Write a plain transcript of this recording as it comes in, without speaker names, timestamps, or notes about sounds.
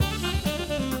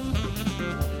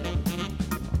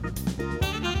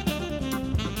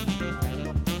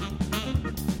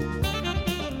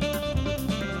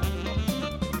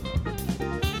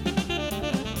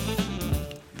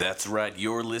That's right.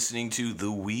 You're listening to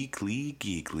the Weekly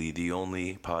Geekly, the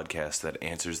only podcast that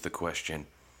answers the question,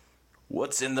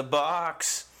 what's in the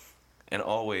box? And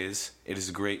always, it is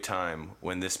a great time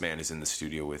when this man is in the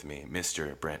studio with me,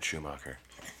 Mr. Brent Schumacher.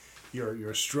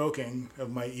 Your stroking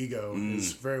of my ego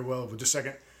is very well. Just a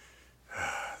second.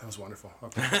 That was wonderful.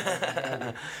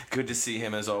 Okay. Good to see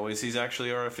him as always. He's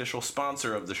actually our official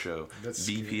sponsor of the show, That's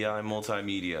BPI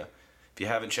Multimedia. If you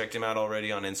haven't checked him out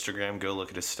already on Instagram, go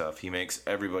look at his stuff. He makes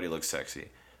everybody look sexy.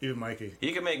 Even Mikey.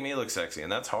 He can make me look sexy, and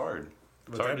that's hard.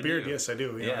 With that beard, yes, I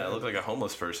do. Yeah, I look like a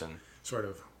homeless person. Sort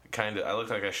of. Kind of. I look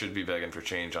like I should be begging for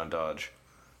change on Dodge.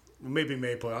 Maybe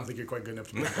Maple. I don't think you're quite good enough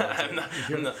to do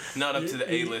I'm not up to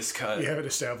the A-list cut. You haven't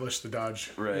established the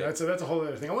Dodge. Right. Yeah, that's a whole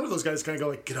other thing. I wonder if those guys kind of go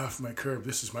like, get off my curb.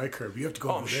 This is my curb. You have to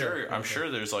go over there. I'm sure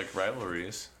there's like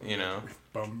rivalries, you know.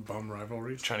 Bum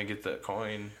rivalries. Trying to get that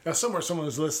coin. Now somewhere someone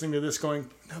is listening to this going,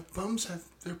 now bums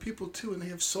they're people too and they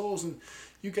have souls and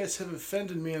you guys have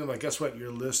offended me. And I'm like, guess what?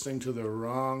 You're listening to the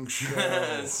wrong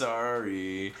show.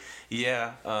 Sorry.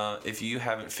 Yeah, if you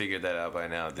haven't figured that out by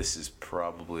now, this is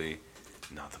probably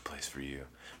not the place for you.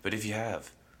 But if you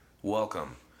have,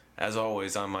 welcome. As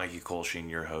always, I'm Mikey Colsheen,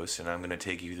 your host, and I'm going to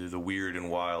take you through the weird and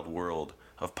wild world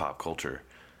of pop culture.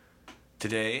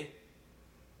 Today,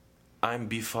 I'm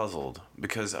befuzzled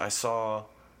because I saw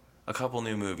a couple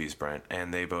new movies, Brent,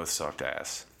 and they both sucked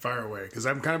ass. Fire away, because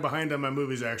I'm kind of behind on my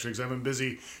movies, actually, because I've been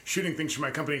busy shooting things for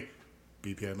my company,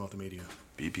 BPI Multimedia.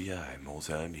 BPI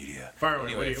Multimedia. Fire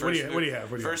away. Anyway, what do you have?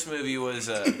 First movie was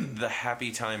The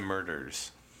Happy Time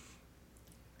Murders.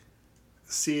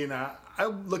 See, and I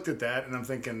looked at that, and I'm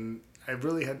thinking, I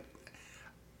really had,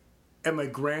 at my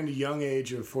grand young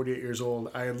age of 48 years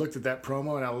old, I had looked at that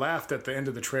promo, and I laughed at the end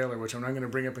of the trailer, which I'm not going to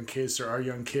bring up in case there are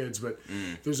young kids, but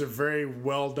there's a very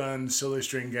well-done silly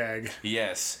string gag.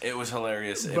 Yes, it was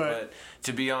hilarious. But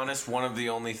to be honest, one of the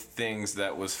only things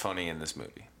that was funny in this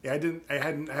movie. Yeah, I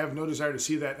have no desire to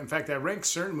see that. In fact, I rank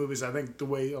certain movies, I think, the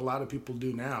way a lot of people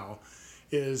do now,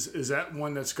 is that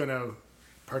one that's going to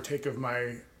partake of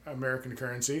my American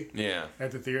currency at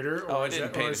the theater? Or I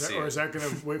didn't pay to see it. Or is that going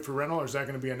to wait for rental, or is that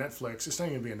going to be a Netflix? It's not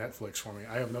going to be a Netflix for me.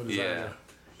 I have no desire.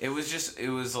 Yeah. It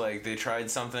was like they tried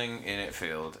something and it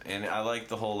failed. And I like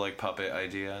the whole like puppet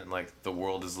idea, and like the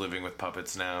world is living with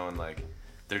puppets now, and like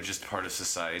they're just part of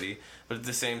society. But at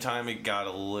the same time, it got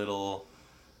a little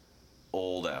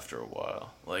old after a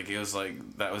while. Like it was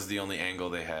like that was the only angle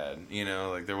they had. You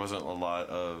know, like there wasn't a lot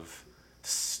of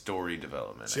story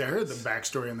development. See, I heard the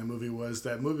backstory in the movie was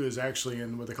that movie was actually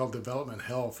in what they call development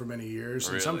hell for many years.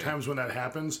 Really? And sometimes when that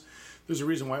happens, there's a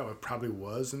reason why it probably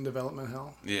was in development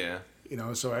hell. Yeah. You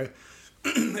know, so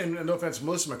and no offense,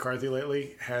 Melissa McCarthy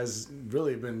lately has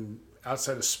really been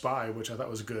outside of Spy, which I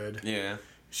thought was good. Yeah.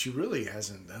 She really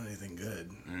hasn't done anything good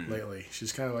lately.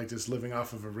 She's kind of like just living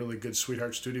off of a really good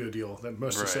Sweetheart Studio deal that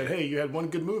must have said, hey, you had one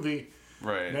good movie.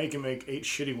 Right. Now you can make 8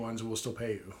 shitty ones and we'll still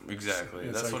pay you. Exactly.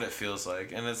 That's like, what it feels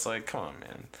like. And it's like, come on,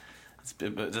 man. It's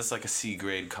just like a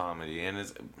C-grade comedy. And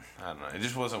I don't know. It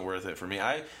just wasn't worth it for me.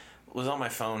 I was on my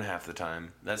phone half the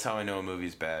time. That's how I know a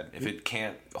movie's bad. If it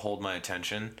can't hold my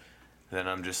attention, then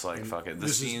I'm just like, fuck it. The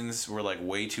scenes were like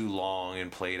way too long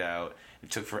and played out. It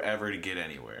took forever to get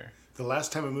anywhere. The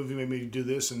last time a movie made me do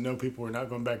this, and no, people were not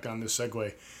going back down this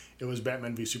segue, it was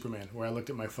Batman v Superman, where I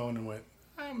looked at my phone and went,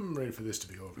 I'm ready for this to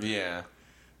be over. Yeah.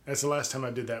 That's the last time I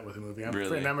did that with a movie.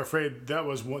 I'm afraid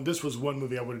this was one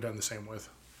movie I would have done the same with.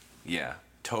 Yeah.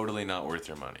 Totally not worth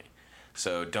your money.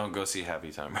 So don't go see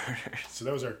Happy Time Murders. So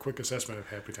that was our quick assessment of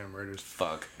Happy Time Murders.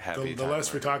 Fuck Happy Time Murders. The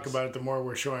less we talk about it, the more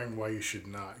we're showing why you should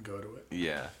not go to it.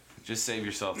 Yeah. Just save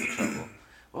yourself the trouble.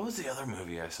 What was the other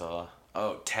movie I saw?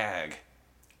 Oh, Tag.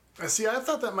 See, I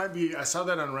thought that might be... I saw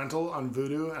that on rental on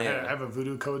Vudu. I have a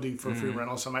Vudu code for free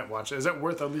rental, so I might watch it. Is that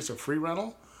worth at least a free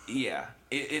rental? Yeah.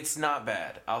 It's not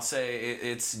bad. I'll say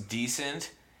it's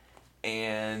decent,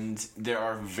 and there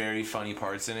are very funny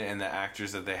parts in it, and the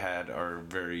actors that they had are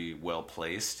very well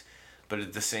placed. But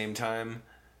at the same time,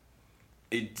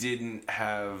 it didn't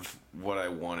have what I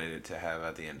wanted it to have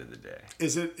at the end of the day.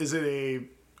 Is it a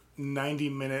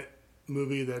 90-minute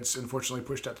movie that's unfortunately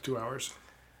pushed out to 2 hours?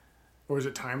 Or is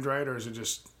it timed right, or is it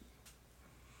just...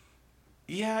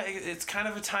 Yeah, it's kind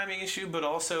of a timing issue, but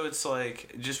also it's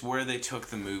like just where they took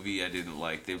the movie I didn't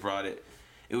like. They brought it...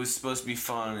 It was supposed to be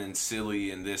fun and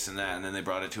silly and this and that, and then they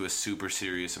brought it to a super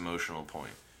serious emotional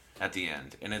point. at the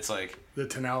end, and it's like the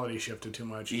tonality shifted too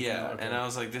much. Yeah, okay. And I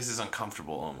was like, this is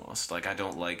uncomfortable almost. Like, I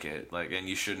don't like it. Like, and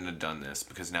you shouldn't have done this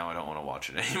because now I don't want to watch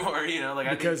it anymore. You know,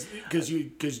 like because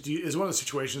it's one of the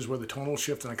situations where the tonal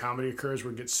shift in a comedy occurs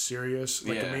where it gets serious.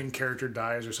 Like the main character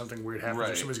dies or something weird happens,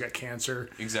 or somebody's got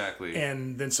cancer. Exactly.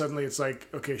 And then suddenly it's like,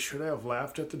 okay, should I have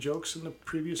laughed at the jokes in the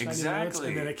previous 90 minutes?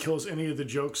 And then it kills any of the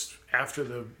jokes after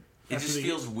the. It just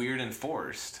feels weird and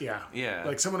forced. Yeah. Yeah.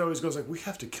 Like someone always goes like, we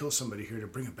have to kill somebody here to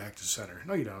bring it back to center.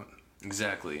 No, you don't.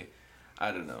 Exactly.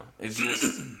 I don't know. It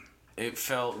just, it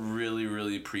felt really,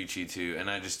 really preachy too, and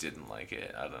I just didn't like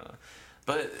it. I don't know.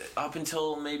 But up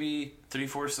until maybe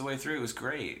 3/4 of the way through, it was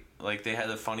great. Like, they had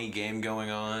a funny game going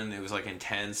on. It was, like,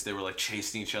 intense. They were, like,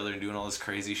 chasing each other and doing all this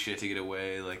crazy shit to get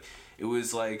away. Like, it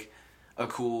was, like, a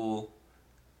cool,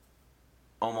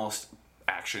 almost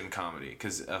action comedy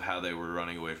because of how they were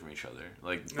running away from each other,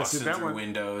 like busting through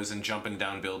windows and jumping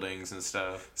down buildings and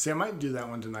stuff. See, I might do that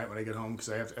one tonight when I get home because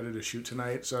I have to edit a shoot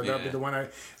tonight. So that'll be the one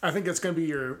I think that's going to be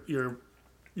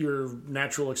your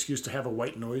natural excuse to have a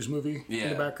white noise movie in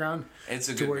the background. It's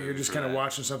a to good where you're just kind of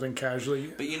watching something casually.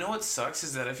 But you know what sucks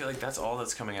is that I feel like that's all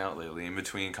that's coming out lately in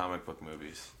between comic book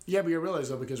movies. Yeah, but you realize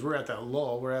though, because we're at that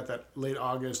lull, we're at that late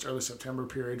August, early September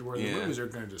period where the movies are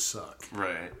going to just suck.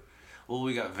 Right. Well,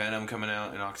 we got Venom coming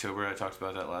out in October. I talked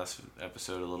about that last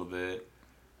episode a little bit.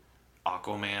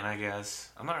 Aquaman, I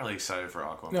guess. I'm not really excited for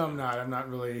Aquaman. No, I'm not. I'm not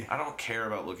really. I don't care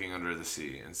about looking under the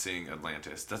sea and seeing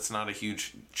Atlantis. That's not a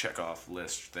huge check-off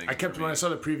list thing. When I saw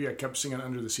the preview, I kept singing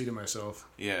Under the Sea to myself.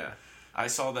 Yeah. I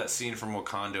saw that scene from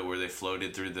Wakanda where they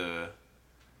floated through the,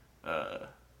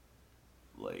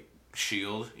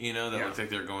 shield, you know, that looked like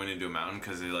they were going into a mountain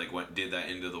because they did that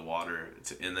into the water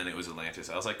and then it was Atlantis.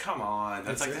 I was like, come on,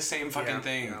 that's like the same fucking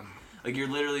thing. Yeah. Like, you're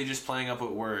literally just playing up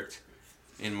what worked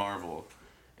in Marvel.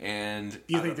 And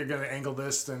you think they're gonna angle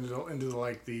this into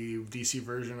the DC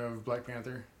version of Black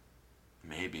Panther?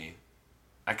 Maybe.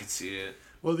 I could see it.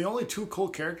 Well, the only two cool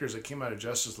characters that came out of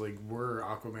Justice League were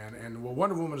Aquaman and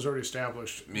Wonder Woman is already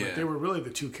established. Yeah. But they were really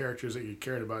the two characters that you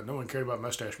cared about. No one cared about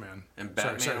Mustache Man. And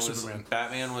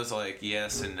Batman was like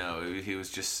yes and no. He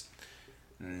was just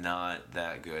not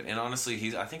that good. And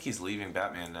honestly, I think he's leaving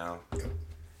Batman now.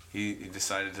 He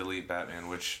decided to leave Batman,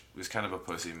 which was kind of a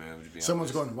pussy move, to be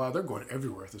Someone's honest. going, wow, they're going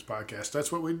everywhere with this podcast.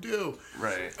 That's what we do.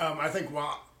 Right. I think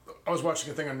I was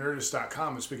watching a thing on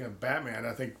Nerdist.com, and speaking of Batman,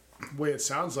 I think the way it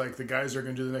sounds like the guys that are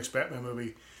going to do the next Batman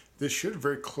movie, this should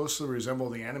very closely resemble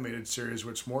the animated series,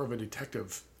 which is more of a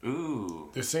detective. Ooh.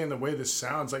 They're saying the way this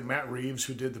sounds, like Matt Reeves,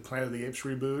 who did the Planet of the Apes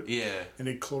reboot. Yeah. And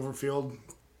did Cloverfield.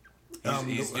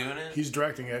 He's doing it? He's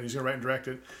directing it. He's going to write and direct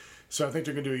it. So I think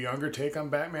they're going to do a younger take on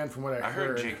Batman from what I heard. I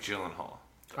heard Jake Gyllenhaal.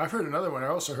 I've heard another one. I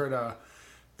also heard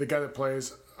the guy that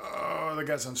plays... the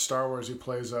guy's on Star Wars. He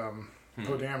plays Poe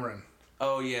Dameron.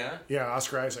 Oh, yeah? Yeah,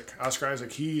 Oscar Isaac. Oscar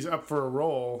Isaac, he's up for a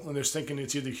role, and they're thinking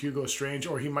it's either Hugo Strange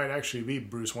or he might actually be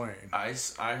Bruce Wayne. I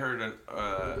heard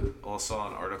saw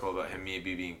an article about him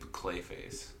maybe being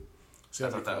Clayface. See, I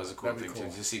thought that was a cool thing, too.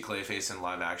 To see Clayface in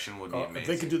live action would be amazing. If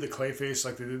they could do the Clayface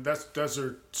like they did, that's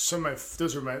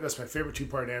my favorite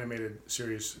two-part animated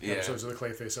series episodes of the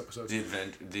Clayface episodes.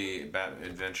 The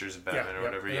Adventures of Batman or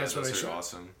whatever. Yeah, those are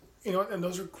awesome. You know, and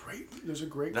those are great. Those are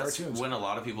great cartoons. That's when a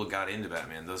lot of people got into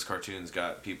Batman. Those cartoons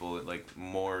got people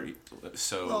more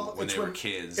when they were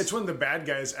kids. It's when the bad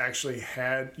guys actually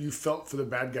you felt for the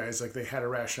bad guys like they had a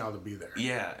rationale to be there.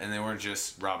 Yeah, and they weren't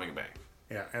just robbing a bank.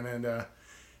 Yeah, and then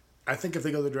I think if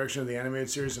they go the direction of the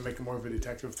animated series and make it more of a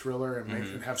detective thriller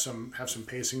and have some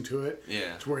pacing to it,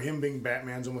 to where him being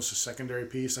Batman's almost a secondary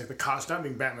piece, like not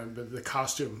being Batman, but the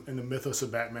costume and the mythos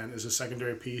of Batman is a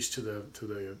secondary piece to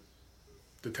the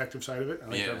detective side of it. I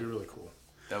think that'd be really cool.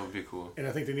 That would be cool. And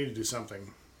I think they need to do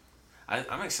something.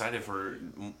 I'm excited for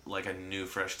a new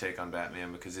fresh take on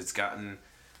Batman because it's gotten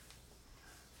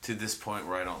to this point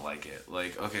where I don't like it.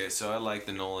 Like, okay, so I like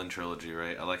the Nolan trilogy,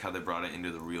 right? I like how they brought it into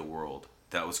the real world.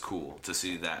 That was cool to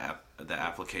see the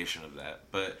application of that.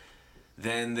 But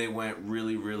then they went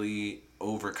really, really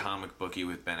over comic booky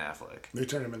with Ben Affleck. They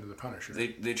turned him into the Punisher.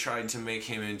 They tried to make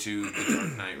him into the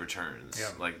Dark Knight Returns. Yeah.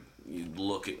 Like, you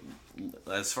look at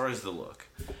as far as the look,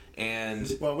 and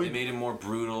they made him more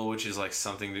brutal, which is like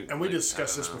something to. And we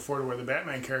discussed this before, where the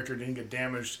Batman character didn't get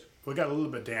damaged. We got a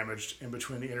little bit damaged in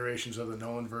between the iterations of the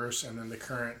Nolan verse and then the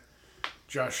current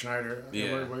Josh Snyder.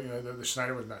 Yeah. The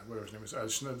Snyder was not whatever his name is.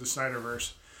 The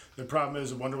Snyderverse. The problem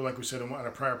is Wonder Woman, like we said on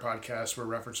a prior podcast we're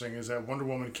referencing, is that Wonder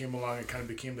Woman came along and kind of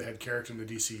became the head character in the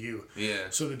DCU. Yeah.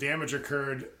 So the damage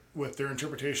occurred with their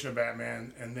interpretation of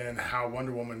Batman, and then how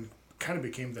Wonder Woman kind of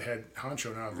became the head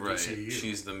honcho now of the DCU.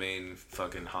 She's the main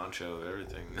fucking honcho of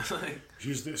everything.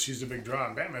 she's the big draw,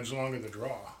 and Batman's no longer the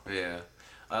draw. Yeah.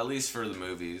 At least for the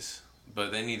movies.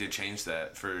 But they need to change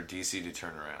that for DC to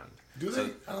turn around. Do they?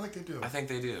 I don't think they do. I think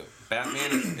they do.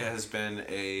 Batman has been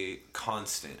a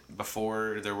constant.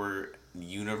 Before there were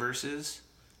universes,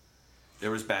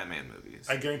 there was Batman movies.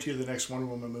 I guarantee you the next Wonder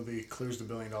Woman movie clears the $1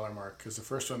 billion mark because the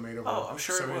first one made over. I'm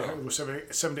sure it was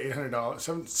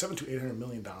 $700 to $800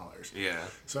 million. Yeah.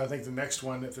 So I think the next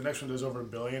one, if the next one does over $1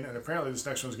 billion, and apparently this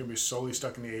next one is going to be solely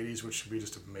stuck in the '80s, which should be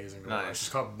just amazing. Nice. It's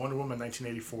called Wonder Woman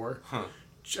 1984. Huh.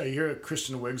 I hear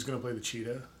Kristen Wiig's going to play the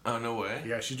Cheetah. Oh, no way.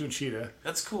 Yeah, she's doing Cheetah.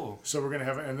 That's cool. So we're going to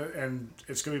have, and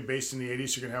it's going to be based in the '80s.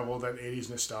 So you're going to have all that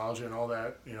 '80s nostalgia and all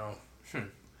that,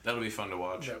 That'll be fun to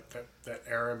watch. That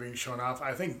era being shown off.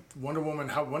 I think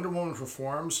how Wonder Woman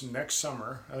performs next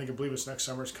summer. I believe it's next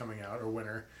summer it's coming out, or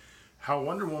winter. How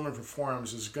Wonder Woman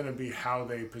performs is going to be how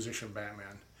they position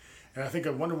Batman. And I think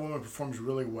if Wonder Woman performs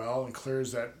really well and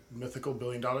clears that mythical $1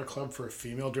 billion club for a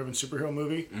female-driven superhero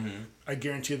movie, I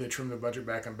guarantee they trim the budget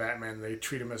back on Batman and they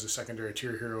treat him as a secondary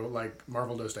tier hero like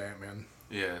Marvel does to Ant-Man.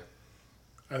 Yeah.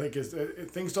 I think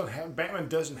Batman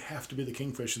doesn't have to be the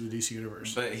kingfish of the DC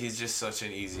universe. But he's just such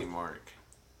an easy mark.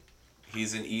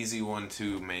 He's an easy one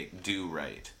to do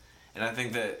right. And I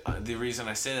think that the reason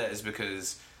I say that is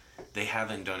because they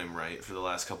haven't done him right for the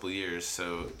last couple of years.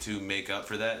 So to make up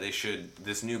for that,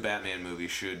 this new Batman movie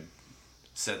should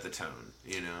set the tone,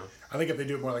 I think if they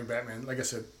do it more like Batman, like I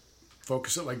said,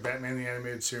 focus it like Batman the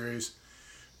Animated Series.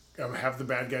 Have the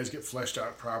bad guys get fleshed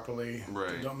out properly.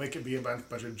 Right. Don't make it be a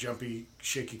bunch of jumpy,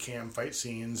 shaky cam fight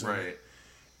scenes. Right.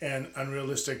 And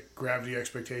unrealistic gravity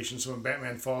expectations. So when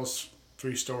Batman falls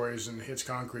 3 stories and hits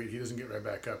concrete, he doesn't get right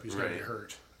back up. He's got to get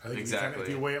hurt. I think if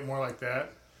you weigh it more like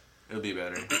that, it'll be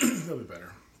better. It'll be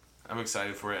better. I'm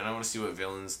excited for it, and I want to see what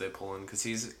villains they pull in, because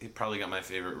he probably got my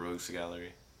favorite rogues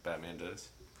gallery. Batman does.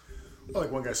 Well,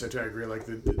 like one guy said too, I agree. Like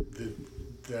the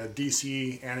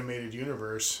DC animated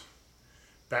universe,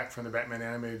 back from the Batman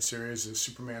animated series, the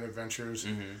Superman Adventures,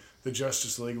 the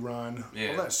Justice League run,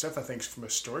 all that stuff. I think from a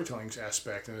storytelling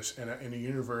aspect and a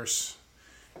universe,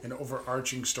 an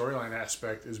overarching storyline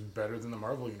aspect is better than the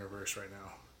Marvel universe right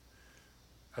now.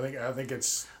 I think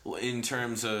it's in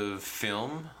terms of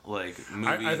film, like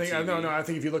movie. I think TV, I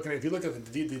think if you look at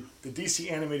the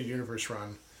DC animated universe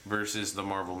run versus the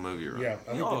Marvel movie run. Yeah,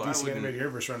 I think the DC animated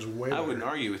universe runs way better. I wouldn't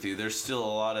argue with you. There's still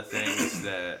a lot of things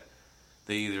that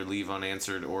they either leave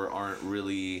unanswered or aren't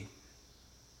really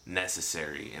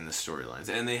necessary in the storylines,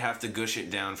 and they have to gush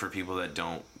it down for people that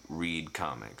don't read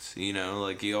comics.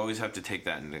 You always have to take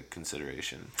that into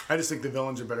consideration. I just think the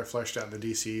villains are better fleshed out in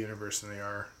the DC universe than they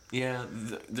are. Yeah,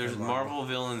 there's Marvel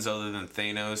villains other than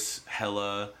Thanos,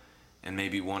 Hela, and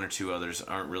maybe 1 or 2 others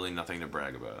aren't really nothing to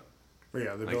brag about. But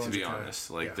yeah, the villains, to be honest,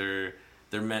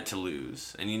 they're meant to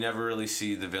lose, and you never really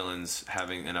see the villains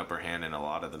having an upper hand in a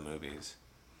lot of the movies.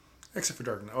 Except for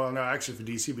Dark Knight. Well, no, actually for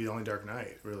DC, the only Dark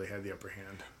Knight really had the upper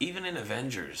hand. Even in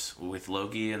Avengers with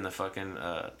Loki and the fucking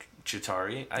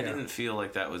Chitauri, I didn't feel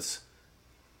like that was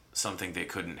something they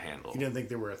couldn't handle. You didn't think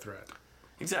they were a threat.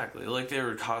 Exactly. Like they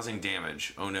were causing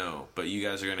damage. Oh no, but you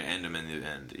guys are going to end them in the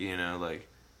end.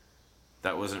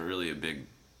 That wasn't really a big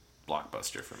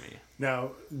blockbuster for me.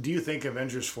 Now, do you think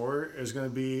Avengers 4 is going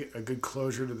to be a good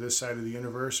closure to this side of the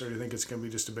universe, or do you think it's going to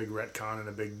be just a big retcon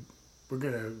and we're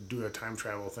going to do a time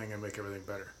travel thing and make everything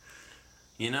better?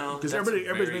 Because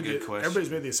everybody's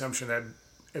made the assumption that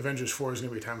Avengers 4 is going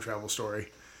to be a time travel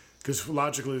story. Because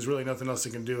logically, there's really nothing else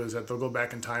they can do, is that they'll go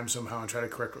back in time somehow and try to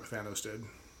correct what Thanos did.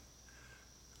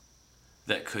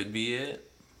 That could be it.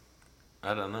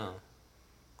 I don't know.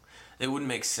 It wouldn't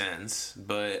make sense,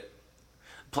 but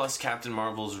plus Captain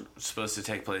Marvel's supposed to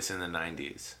take place in the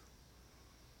 90s.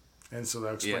 And so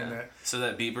that explain that. So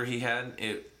that beeper he had,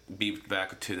 it beeped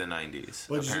back to the 90s.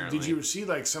 Well, did you see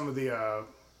some of the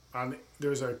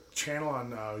there's a channel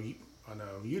on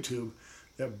YouTube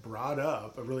that brought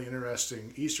up a really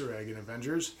interesting Easter egg in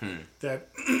Avengers that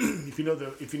if you know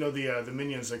the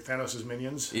minions, like Thanos'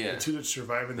 minions, the 2 that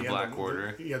survive in the end, Black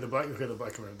Order. The Black Order,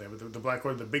 but the Black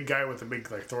Order, the big guy with the big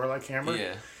Thor-like hammer.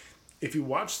 Yeah. If you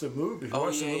watch the movie,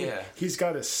 he's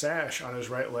got a sash on his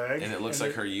right leg, and it looks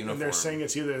like her uniform. And they're saying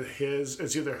it's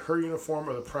either her uniform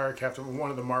or the prior Captain,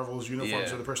 one of the Marvel's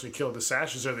uniforms, or the person he killed. The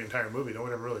sash is there the entire movie. No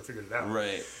one ever really figured it out.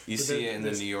 Right. You see it in the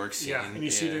New York scene. Yeah, and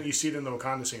you see it in the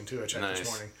Wakanda scene too. I checked this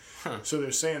morning. Huh. So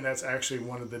they're saying that's actually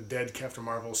one of the dead Captain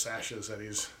Marvel sashes that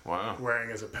he's wearing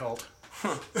as a pelt.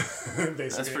 Huh. Basically,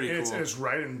 that's pretty cool. It's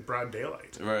right in broad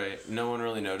daylight. Right. No one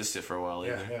really noticed it for a while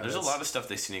either. There's a lot of stuff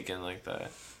they sneak in like that.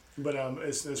 But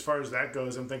as far as that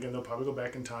goes, I'm thinking they'll probably go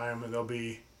back in time and there'll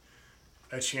be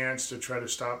a chance to try to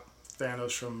stop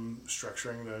Thanos from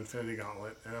structuring the Infinity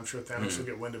Gauntlet. And I'm sure Thanos will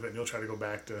get wind of it and he'll try to go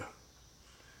back to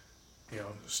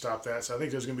stop that. So I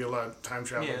think there's going to be a lot of time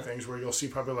travel things where you'll see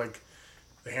probably like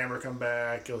the Hammer come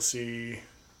back. You'll see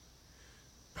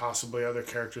possibly other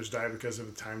characters die because of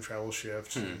the time travel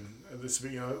shift. And this,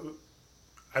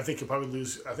 I think you'll probably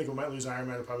lose. I think we might lose Iron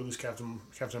Man. We'll probably lose Captain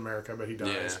America, but he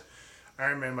dies. Yeah.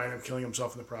 Iron Man might end up killing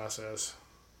himself in the process.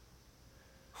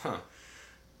 Huh.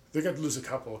 They're going to lose a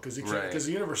couple because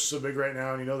the universe is so big right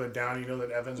now, and that Downey,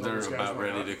 that Evans, all these guys about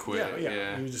ready to quit.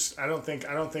 Yeah. I don't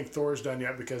think Thor's done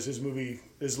yet because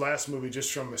his last movie,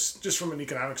 just from an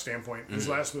economic standpoint, his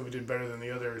last movie did better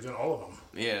than all of them.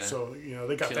 Yeah. So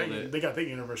they got that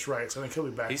universe right. So I think he'll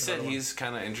be back. He said he's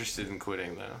kind of interested in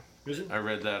quitting though. Is he? I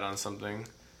read that on something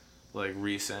like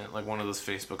recent, like one of those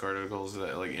Facebook articles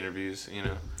that like interviews.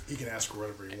 He can ask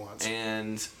whatever he wants.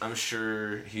 And I'm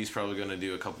sure he's probably going to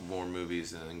do a couple more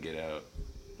movies and then get out.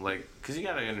 Like, because you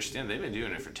got to understand, they've been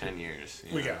doing it for 10 years.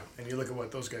 And you look at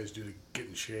what those guys do to get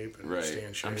in shape and stay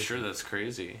in shape. I'm sure that's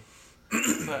crazy.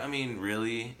 But, I mean,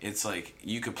 really, it's like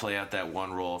you could play out that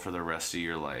one role for the rest of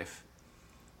your life.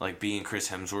 Like being Chris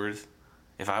Hemsworth.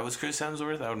 If I was Chris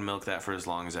Hemsworth, I would milk that for as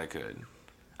long as I could.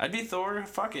 I'd be Thor.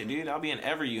 Fuck it, dude. I'll be in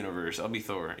every universe. I'll be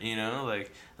Thor.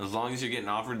 Like, as long as you're getting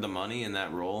offered the money in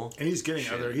that role. And he's getting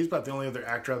he's about the only other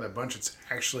actor out of that bunch that's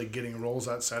actually getting roles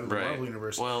outside of the Marvel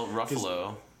universe. Well,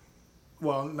 Ruffalo.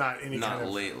 Well, not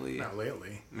lately. Not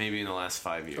lately. Maybe in the last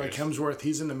 5 years. Like Hemsworth,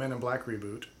 he's in the Men in Black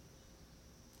reboot.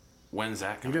 When's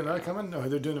that coming? You didn't know that coming? No,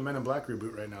 they're doing the Men in Black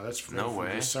reboot right now. That's from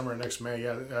this summer, next May.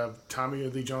 Yeah, Tommy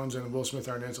Lee Jones and Will Smith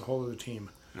are in. It's a whole other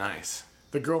team. Nice.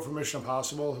 The girl from Mission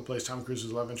Impossible, who plays Tom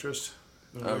Cruise's love interest.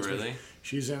 Oh, really?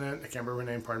 She's in it. I can't remember her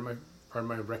name. Pardon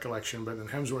my recollection. But then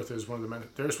Hemsworth is one of the men.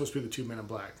 They're supposed to be the two Men in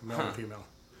Black, male and female.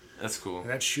 That's cool. And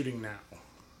that's shooting now.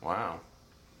 Wow.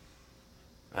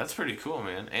 That's pretty cool,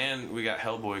 man. And we got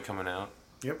Hellboy coming out.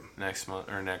 Yep. Next month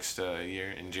or next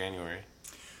year in January.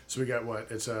 So we got what?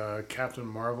 It's Captain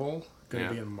Marvel going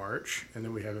to be in March, and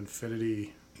then we have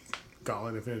Infinity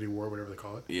Gauntlet, Infinity War, whatever they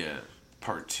call it. Yeah.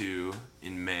 Part 2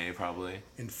 in May, probably.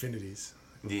 Infinities.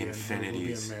 The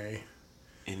Infinities. Will be in May.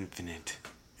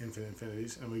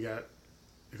 Infinities. And we got,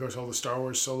 of course, all the Star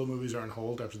Wars solo movies are on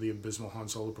hold after the abysmal Han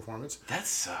Solo performance. That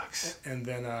sucks. And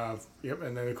then,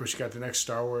 and then, of course, you got the next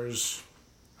Star Wars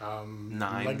 9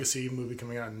 Legacy movie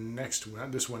coming out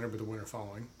not this winter, but the winter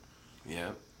following.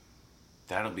 Yep.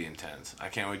 That'll be intense. I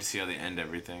can't wait to see how they end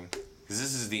everything. Because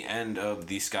this is the end of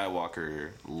the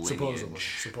Skywalker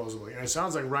lineage. Supposedly. And it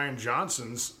sounds like Rian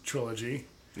Johnson's trilogy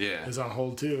is on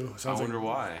hold, too. I wonder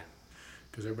why.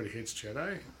 Because everybody hates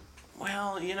Jedi?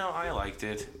 Well, I liked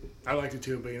it. I liked it,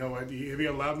 too. But you know what? You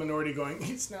have a loud minority going,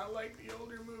 it's not like the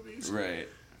older movies. Right.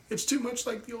 It's too much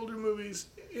like the older movies.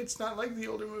 It's not like the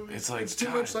older movies. It's too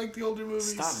much like the older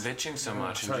movies. Stop bitching so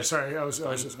much. Sorry. I was.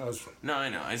 No, I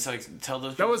know. It's like tell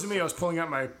those. That wasn't me. I was pulling out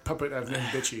my puppet. I've named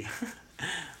Bitchy.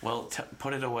 Well,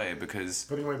 put it away because.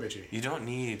 Putting away Bitchy. You don't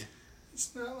need.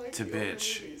 It's not like to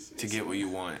bitch to get what you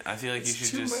want. I feel like you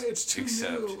should just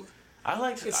accept. New. I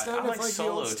like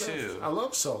Solo too. I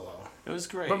love Solo. It was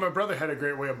great. But my brother had a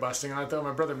great way of busting on it, though.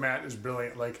 My brother Matt is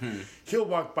brilliant. Like, he'll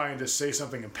walk by and just say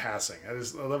something in passing. I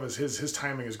love his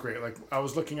timing is great. Like, I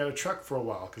was looking at a truck for a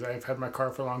while because I've had my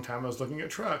car for a long time. I was looking at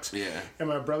trucks. Yeah. And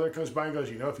my brother comes by and goes,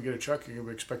 if you get a truck, you're going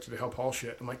to be expected to help haul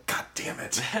shit. I'm like, God damn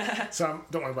it. So I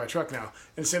don't want to buy a truck now.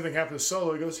 And the same thing happened to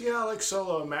Solo. He goes, yeah, I like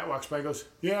Solo. And Matt walks by and goes,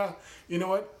 yeah, you know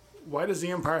what? Why does the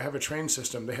Empire have a train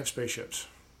system? They have spaceships.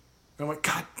 I'm like,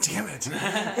 God damn it.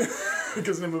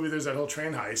 Because in the movie there's that whole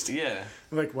train heist. Yeah.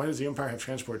 I'm like, why does the Empire have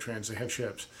transport trains? They have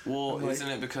ships. Well, isn't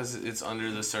it because it's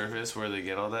under the surface where they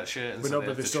get all that shit? And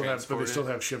but they still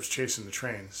have ships chasing the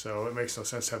train, so it makes no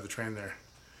sense to have the train there.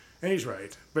 And he's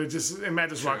right. But Matt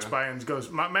just walks by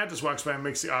and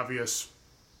makes the obvious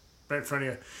right in front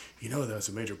of you. That's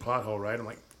a major plot hole, right? I'm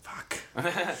like, fuck.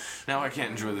 Now I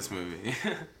can't enjoy this movie.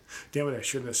 Damn it, I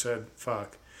shouldn't have said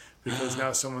fuck. Because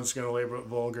now someone's going to label it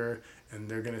vulgar, and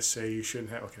they're going to say you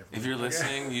shouldn't have... Okay. If you're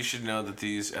listening, you should know that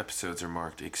these episodes are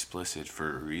marked explicit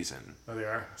for a reason. Oh, they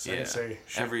are? So I can say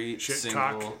shit, single...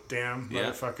 cock, damn,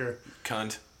 motherfucker.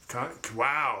 Cunt.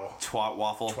 Wow. Twat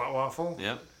waffle. Twat waffle?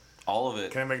 Yep. All of it.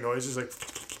 Can I make noises like...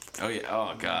 Oh, yeah.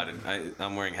 Oh, God.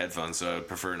 I'm wearing headphones, so I would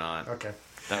prefer not. Okay.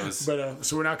 That was. But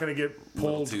so we're not going to get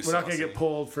pulled. We're not going to get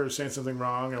pulled for saying something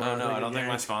wrong. No, I don't think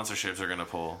my sponsorships are going to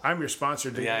pull. I'm your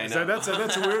sponsor, dude. Yeah, I know. That's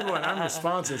a weird one. I'm your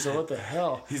sponsor. So what the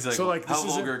hell? He's like, so like, how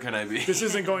vulgar can I be? This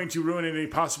isn't going to ruin any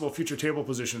possible future table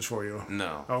positions for you.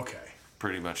 No. Okay.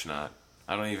 Pretty much not.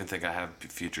 I don't even think I have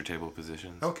future table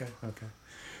positions. Okay.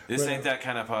 This ain't that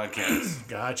kind of podcast.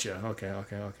 Gotcha. Okay.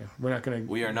 We're not going to.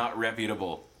 We are not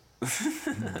reputable.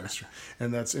 That's true.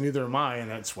 And neither am I, and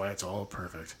that's why it's all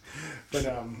perfect. But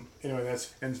anyway,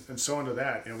 that's and so into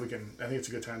that, we can. I think it's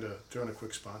a good time to throw in a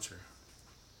quick sponsor.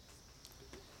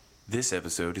 This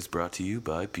episode is brought to you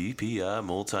by BPI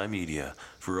Multimedia.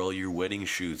 For all your wedding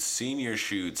shoots, senior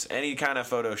shoots, any kind of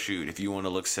photo shoot, if you want to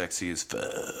look sexy as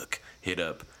fuck, hit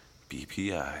up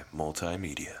BPI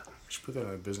Multimedia. We should put that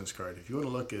on a business card. If you want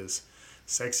to look as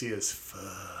sexy as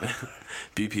fuck.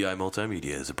 BPI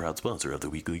Multimedia is a proud sponsor of the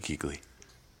Weekly Geekly.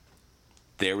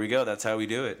 There we go. That's how we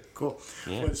do it. Cool.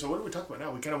 Yeah. Wait, so what do we talk about now?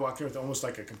 We kind of walk in with almost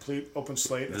like a complete open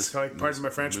slate. It's kind of like, pardon my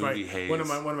French, one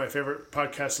of my favorite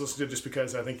podcasts to listen to, just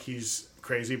because I think he's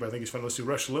crazy, but I think he's fun to listen to.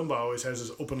 Rush Limbaugh always has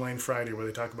his Open Line Friday where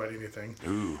they talk about anything.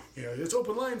 Ooh. It's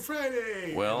Open Line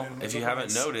Friday. Well, if you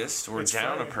haven't noticed, we're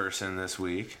down Friday. A person this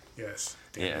week. Yes.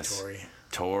 Damn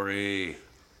Tori.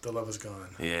 The love is gone.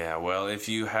 Yeah, well, if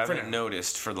you haven't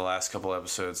noticed for the last couple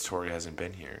episodes, Tori hasn't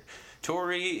been here.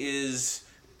 Tori is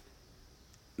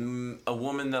a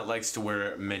woman that likes to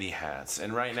wear many hats,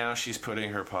 and right now she's putting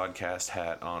her podcast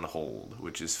hat on hold,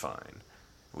 which is fine.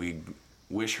 We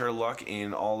wish her luck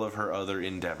in all of her other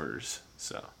endeavors.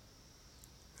 So,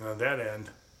 and on that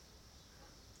end,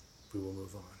 we will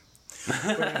move on.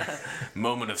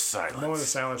 Moment of silence. Moment of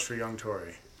silence for young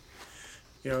Tori.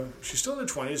 She's still in her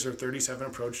 20s. Her 30s haven't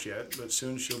approached yet, but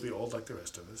soon she'll be old like the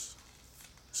rest of us.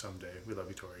 Someday. We love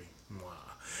you, Tori. Mwah.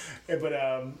 Yeah, but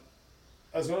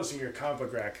I was noticing your comic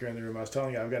book rack here in the room. I was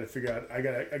telling you, I've got to figure out.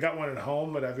 I got one at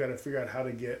home, but I've got to figure out how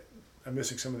to get. I'm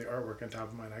missing some of the artwork on top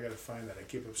of mine. I got to find that. I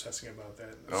keep obsessing about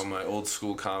that. Oh, my old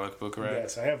school comic book rack.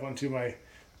 Yes, I have one too. I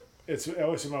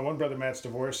always said my one brother Matt's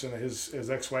divorced, and his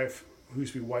ex-wife, who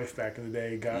used to be wife back in the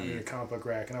day, got me a comic book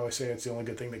rack, and I always say it's the only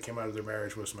good thing that came out of their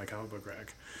marriage was my comic book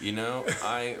rack.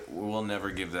 I will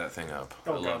never give that thing up.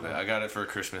 I love it. I got it for a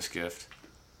Christmas gift.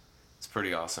 It's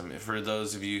pretty awesome. For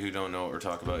those of you who don't know what we're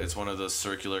talking about, it's one of those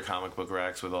circular comic book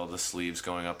racks with all the sleeves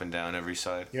going up and down every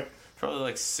side. Yep. Probably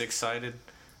like 6-sided,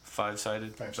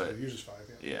 5-sided. 5-sided, usually 5,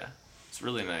 yeah. Yeah. It's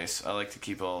really nice. I like to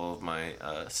keep all of my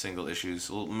single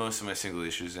issues, most of my single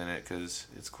issues in it, because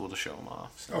it's cool to show them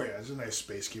off. So. Oh, yeah. It's a nice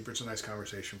space keeper. It's a nice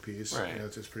conversation piece. Right.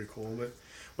 It's pretty cool. But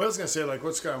what I was going to say, like,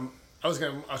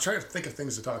 I'll try to think of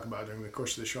things to talk about during the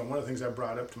course of the show. And one of the things I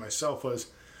brought up to myself was,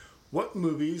 what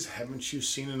movies haven't you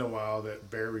seen in a while that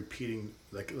bear repeating?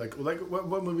 Like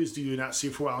what movies do you not see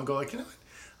for a while and go like, what?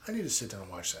 I need to sit down and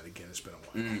watch that again. It's been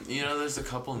a while. There's a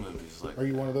couple movies like. Are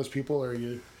you one of those people, or are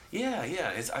you? Yeah.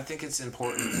 I think it's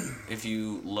important if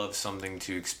you love something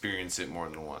to experience it more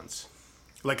than once.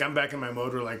 Like I'm back in my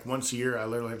mode where like once a year I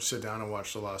literally have to sit down and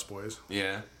watch The Lost Boys.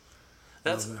 Yeah.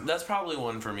 That's probably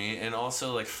one for me, and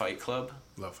also like Fight Club.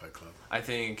 Love Fight Club. I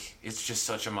think it's just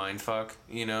such a mind fuck,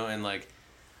 and like.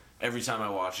 Every time I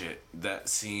watch it, that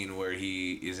scene where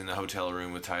he is in the hotel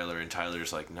room with Tyler, and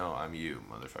Tyler's like, "No, I'm you,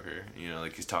 motherfucker."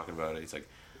 Like he's talking about it. He's like,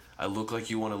 "I look like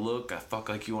you want to look. I fuck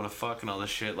like you want to fuck," and all this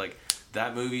shit. Like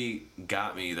that movie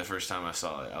got me the first time I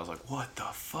saw it. I was like, "What the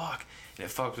fuck?" And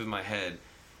it fucked with my head.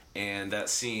 And that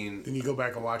scene. Then you go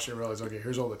back and watch it and realize, okay,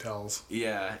 here's all the tells.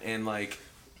 Yeah, and like,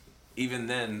 even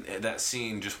then, that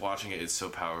scene, just watching it, it's so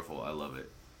powerful. I love it.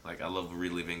 Like I love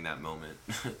reliving that moment.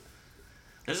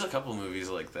 There's a couple movies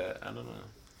like that. I don't know.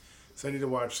 So I need to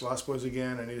watch Lost Boys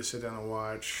again. I need to sit down and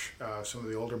watch some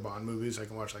of the older Bond movies. I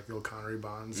can watch like the old Connery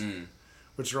Bonds,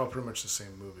 which are all pretty much the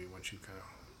same movie once you kind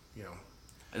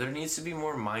of, There needs to be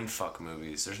more mindfuck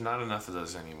movies. There's not enough of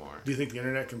those anymore. Do you think the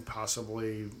internet can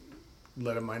possibly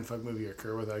let a mindfuck movie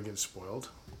occur without getting spoiled?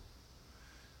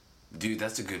 Dude,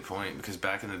 that's a good point, because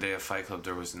back in the day of Fight Club,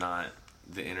 there was not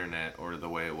the internet or the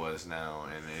way it was now,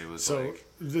 and it was so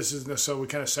we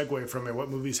kind of segue from it. What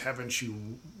movies haven't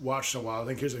you watched in a while? I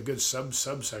think here's a good sub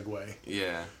segue.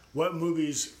 Yeah. What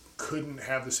movies couldn't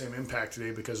have the same impact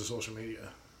today because of social media?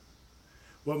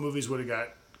 What movies would have got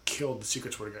killed? The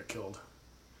secrets would have got killed.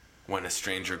 When a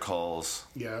Stranger Calls.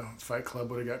 Yeah, Fight Club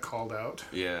would have got called out.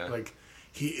 Yeah. Like,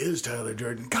 he is Tyler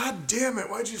Durden. God damn it!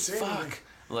 Why'd you say that? Fuck.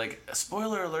 Like,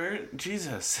 spoiler alert.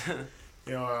 Jesus.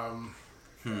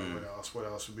 What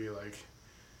else would be like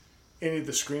any of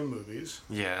the Scream movies?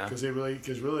 Yeah, because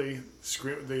really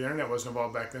Scream, the internet wasn't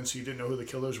involved back then, so you didn't know who the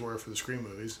killers were for the Scream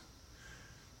movies.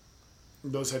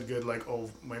 Those had good like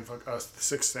The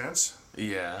Sixth Sense.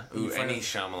 Yeah, any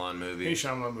Shyamalan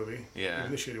movie. Yeah,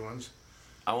 even the shitty ones.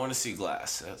 I want to see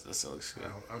Glass. That looks good.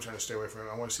 I'm trying to stay away from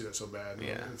it. I want to see that so bad.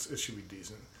 Yeah, it should be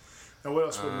decent. Now, what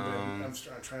else wouldn't have been?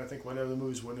 I'm trying to think what other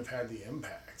movies wouldn't have had the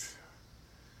impact.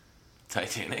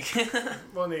 Titanic.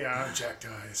 Well, yeah, Jack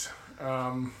dies.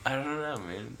 I don't know,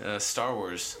 man. Star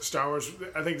Wars.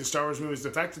 I think the Star Wars movies,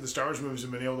 the fact that the Star Wars movies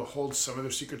have been able to hold some of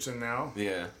their secrets in now.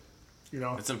 Yeah.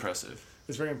 It's impressive.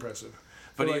 It's very impressive.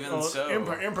 But like, even so,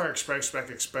 Empire Strikes Back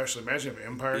especially. Imagine if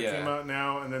Empire came out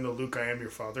now, and then the Luke "I am your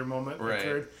father" moment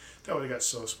occurred. That would have got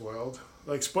so spoiled.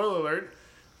 Like, spoiler alert,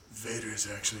 Vader is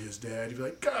actually his dad. You'd be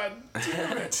like, God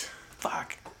damn it.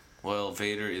 Fuck. Well,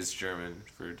 Vader is German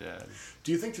for dad.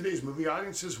 Do you think today's movie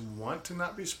audiences want to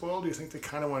not be spoiled? Do you think they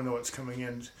kind of want to know what's coming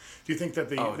in? Do you think that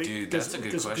they... dude, that's a good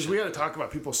question. Because we had to talk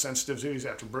about people's sensitivities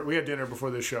after... We had dinner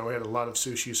before the show. We had a lot of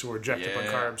sushi, so we're jacked up on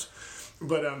carbs.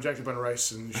 But jacked up on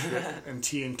rice and shit, and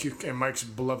tea and Mike's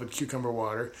beloved cucumber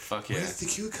water. Fuck yeah. Where's the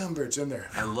cucumber? It's in there.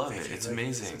 I love it. It's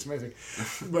amazing. It's amazing.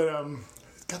 But,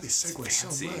 God, they segue so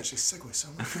much. They segue so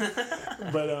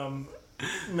much. But,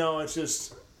 no, it's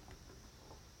just...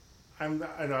 I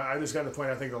just got to the point.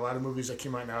 I think a lot of movies that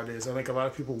came out nowadays, I think a lot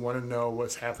of people want to know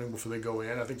what's happening before they go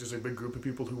in. I think there's a big group of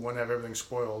people who want to have everything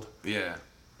spoiled. Yeah.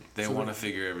 They want to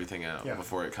figure everything out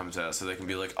before it comes out, so they can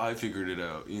be like, "I figured it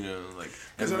out," like.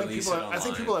 Because I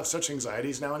think people have such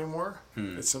anxieties now anymore.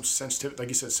 It's some sensitive, like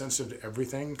you said, sensitive to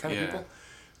everything kind of people.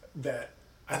 That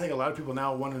I think a lot of people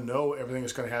now want to know everything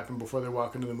that's going to happen before they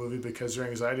walk into the movie because their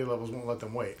anxiety levels won't let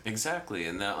them wait. Exactly,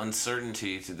 and that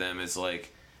uncertainty to them is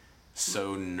like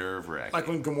so nerve-wracking. Like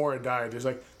when Gamora died, there's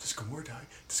like, does Gamora die?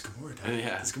 Does Gamora die?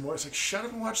 Yeah. Does Gamora? It's like, shut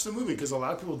up and watch the movie, because a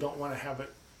lot of people don't want to have it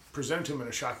presented to them in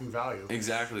a shocking value.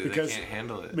 Exactly, they can't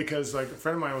handle it. Because like a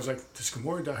friend of mine was like, does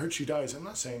Gamora die? I heard she dies. I'm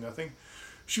not saying nothing.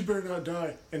 She better not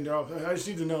die. And I just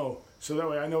need to know. So that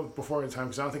way I know before the time,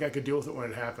 because I don't think I could deal with it when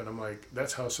it happened. I'm like,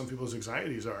 that's how some people's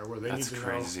anxieties are, where they need to know.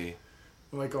 That's crazy.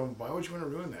 I'm like, oh, why would you want to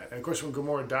ruin that? And of course, when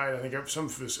Gamora died, I think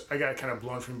I got kind of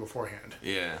blown from beforehand.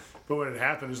 Yeah. But when it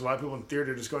happened, there's a lot of people in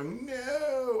theater just going,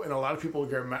 no! And a lot of people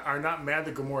are not mad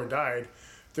that Gamora died.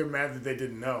 They're mad that they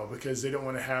didn't know, because they don't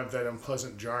want to have that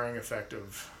unpleasant, jarring effect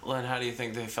of... Well, and how do you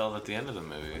think they felt at the end of the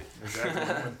movie? Exactly.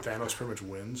 When Thanos pretty much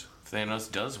wins.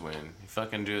 Thanos does win. He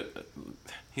fucking do it.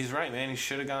 He's right, man. He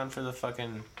should have gone for the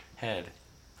fucking head.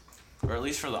 Or at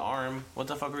least for the arm. What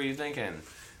the fuck were you thinking?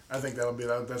 I think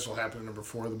that's what'll happen in number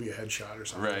 4. There'll be a headshot or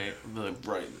something. Right.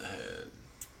 Right in the head.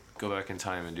 Go back in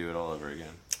time and do it all over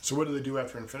again. So what do they do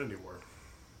after Infinity War?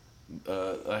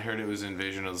 I heard it was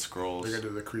Invasion of the Skrulls. They're going to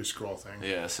do the Kree Skrull thing.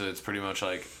 Yeah, so it's pretty much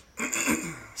like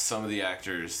some of the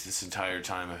actors this entire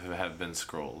time have been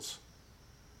Skrulls.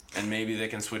 And maybe they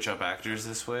can switch up actors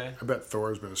this way. I bet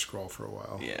Thor's been a Skrull for a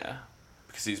while. Yeah,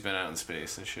 because he's been out in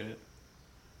space and shit.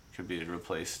 Could be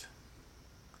replaced.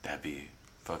 That'd be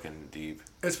fucking deep.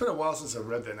 It's been a while since I've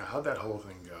read that. Now, how'd that whole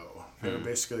thing go? They were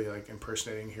basically like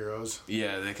impersonating heroes.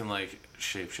 Yeah, they can like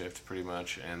shapeshift pretty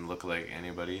much and look like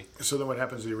anybody. So then what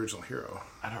happens to the original hero?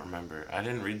 I don't remember. I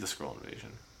didn't read the Skrull Invasion.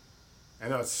 I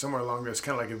know it's somewhere along there. It's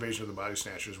kind of like Invasion of the Body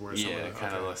Snatchers, where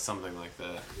kind of like something like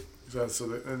that. So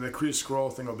the Kree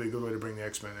Skrull thing will be a good way to bring the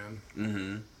X-Men in.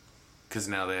 Mm-hmm. Because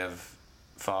now they have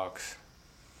Fox,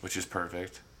 which is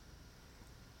perfect.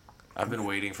 I've been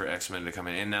waiting for X-Men to come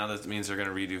in, and now that means they're going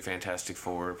to redo Fantastic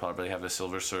Four, probably have a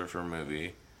Silver Surfer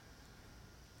movie.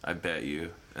 I bet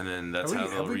you. And then that's how they'll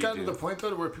redo. Have we gotten to the point,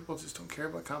 though, where people just don't care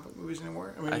about comic movies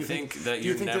anymore? I mean, I think that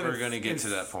you're never going to get to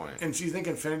that point. And do you think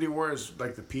Infinity War is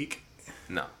like the peak?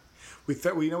 No. We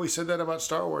said that about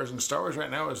Star Wars, and Star Wars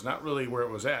right now is not really where it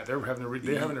was at. They're having to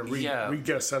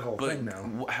re-guess that whole thing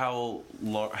now. How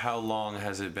long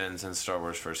has it been since Star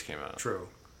Wars first came out? True.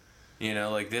 You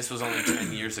know, like, this was only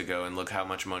 10 years ago, and look how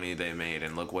much money they made,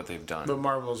 and look what they've done. But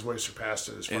Marvel has way surpassed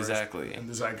it as far as and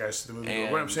the zeitgeist of the movie.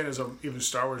 But what I'm saying is, even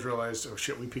Star Wars realized, oh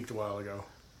shit, we peaked a while ago.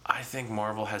 I think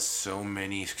Marvel has so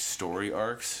many story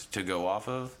arcs to go off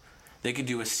of. They could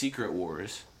do a Secret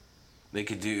Wars. They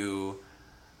could do,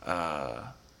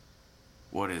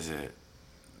 what is it?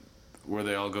 Where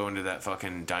they all go into that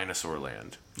fucking dinosaur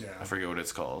land. Yeah. I forget what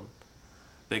it's called.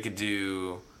 They could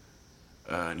do...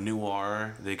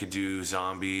 noir, they could do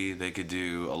zombie, they could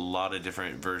do a lot of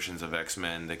different versions of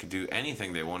X-Men, they could do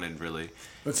anything they wanted, really.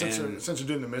 But since they're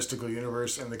doing the mystical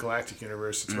universe and the galactic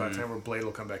universe, it's about time where Blade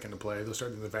will come back into play. They'll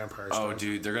start doing the vampire stuff. Oh,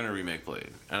 dude, they're gonna remake Blade.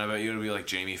 And I bet you it'll be like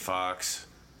Jamie Foxx,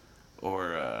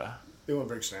 or, they won't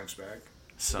bring Snipes back.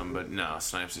 No,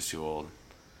 Snipes is too old.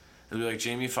 It'll be like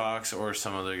Jamie Foxx or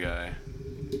some other guy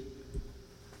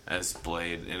as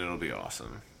Blade, and it'll be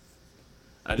awesome.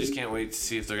 I just can't wait to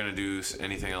see if they're going to do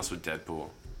anything else with Deadpool.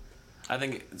 I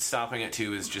think stopping at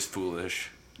 2 is just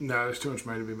foolish. No, there's too much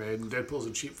money to be made. And Deadpool's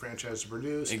a cheap franchise to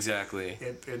produce. Exactly.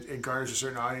 It garners a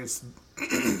certain audience.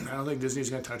 I don't think Disney's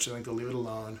going to touch it. I think they'll leave it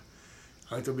alone.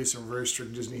 I think there'll be some very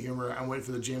strict Disney humor. I'm waiting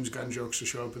for the James Gunn jokes to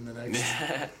show up in the next.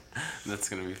 That's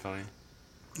going to be funny.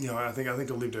 You know, I think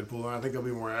they'll leave Deadpool alone. I think there'll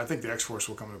be more. I think the X-Force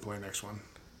will come into play next one.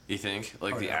 You think?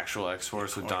 Like the actual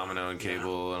X-Force with Domino and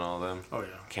Cable and all them? Oh, yeah.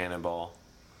 Cannonball.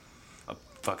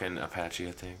 Fucking Apache,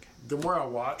 I think. The more I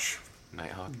watch,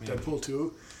 Nighthawk, maybe? Deadpool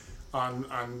 2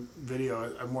 on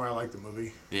video. I like the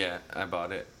movie. Yeah, I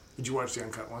bought it. Did you watch the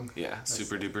uncut one? Yeah,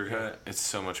 super duper cut. It's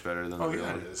so much better than the Oh, real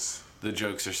yeah, one. it is. The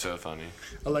jokes are so funny.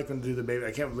 I like when they do the baby.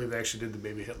 I can't believe they actually did the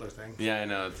baby Hitler thing. Yeah, I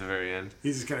know, at the very end.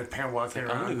 He's just kind of walking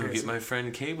around. I'm gonna go get my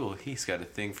friend Cable. He's got a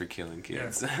thing for killing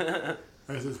kids. Yeah.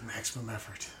 This is maximum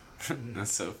effort.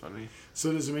 That's so funny.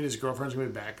 So does it mean his girlfriend's going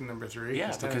to be back in number 3?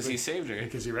 Yeah, because he saved her.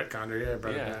 Because he retconned her, yeah,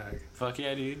 brought her back. Fuck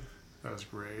yeah, dude. That was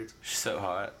great. She's so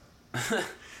hot. Well,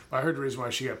 I heard the reason why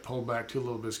she got pulled back too a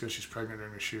little bit is because she's pregnant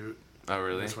during the shoot. Oh,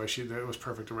 really? That's why it was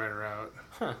perfect to write her out.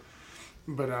 Huh.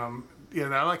 But, yeah,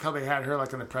 I like how they had her,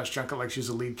 like, in the press junket, like she's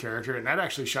a lead character, and that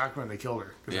actually shocked me when they killed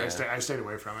her, because I stayed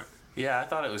away from it. Yeah, I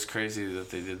thought it was crazy that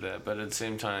they did that, but at the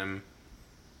same time,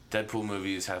 Deadpool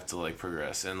movies have to, like,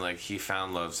 progress, and, like, he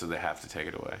found love, so they have to take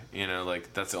it away. You know,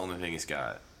 like, that's the only thing he's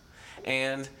got.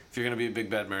 And if you're going to be a big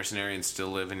bad mercenary and still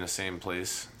live in the same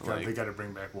place... God, they got to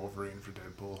bring back Wolverine for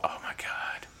Deadpool. Oh, my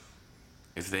God.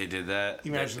 If they did that,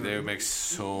 they would make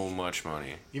so much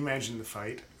money. Imagine the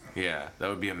fight. Yeah, that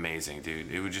would be amazing,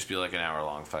 dude. It would just be like an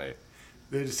hour-long fight.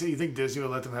 You think Disney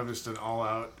would let them have just an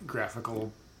all-out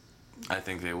graphical... I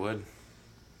think they would.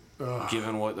 Ugh.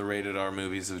 Given what the rated R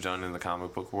movies have done in the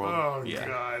comic book world. Oh, yeah.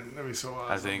 God. That'd be so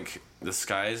awesome. I think the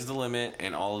sky is the limit,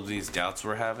 and all of these doubts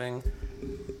we're having,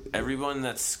 everyone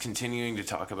that's continuing to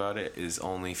talk about it is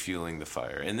only fueling the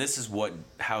fire. And this is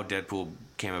how Deadpool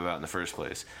came about in the first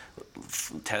place.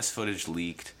 Test footage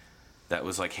leaked. That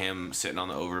was like him sitting on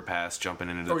the overpass, jumping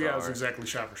into the car. Oh, yeah, it was exactly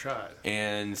shot for shot.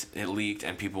 And it leaked,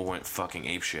 and people went fucking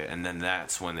apeshit. And then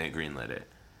that's when they greenlit it.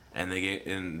 And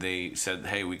they said,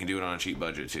 hey, we can do it on a cheap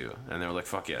budget, too. And they were like,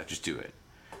 fuck yeah, just do it.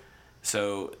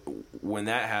 So when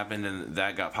that happened and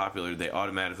that got popular, they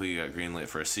automatically got greenlit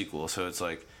for a sequel. So it's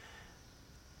like,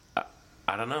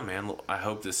 I don't know, man. I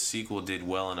hope this sequel did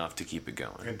well enough to keep it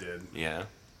going. It did. Yeah.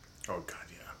 Oh, God,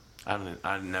 yeah.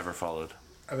 I never followed.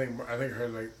 I think I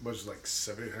heard was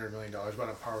 $700 million, about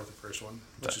on par with the first one,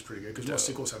 which is pretty good because most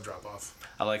sequels have drop off.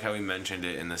 I like how he mentioned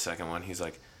it in the second one. He's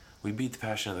like, we beat the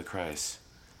Passion of the Christ,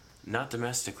 not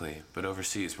domestically, but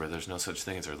overseas where there's no such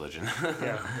thing as religion.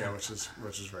 yeah, which is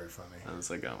very funny. I was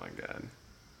like, oh my God.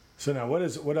 So now, what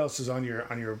else is on your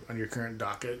current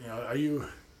docket? You know, are you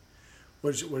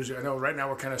what is your, I know right now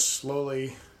we're kind of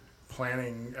slowly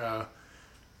planning.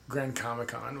 Grand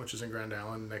Comic-Con, which is in Grand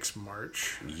Island next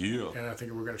March. Yeah. And I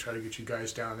think we're going to try to get you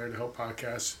guys down there to help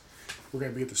podcast. We're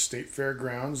going to be at the State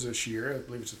Fairgrounds this year. I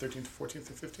believe it's the 13th, 14th,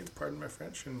 and 15th, pardon my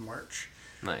French, in March.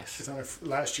 Nice. It's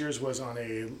last year's was on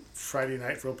a Friday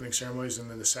night for opening ceremonies,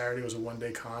 and then the Saturday was a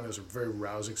one-day con. It was a very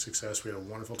rousing success. We had a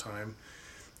wonderful time.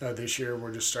 This year,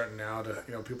 we're just starting now to,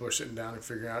 people are sitting down and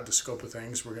figuring out the scope of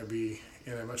things. We're going to be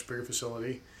in a much bigger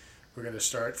facility. We're going to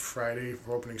start Friday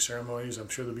for opening ceremonies. I'm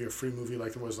sure there'll be a free movie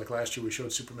like there was last year. We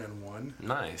showed Superman 1.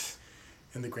 Nice.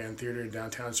 In the Grand Theater in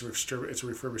downtown. It's a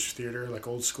refurbished theater, like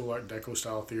old school Art Deco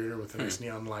style theater with the nice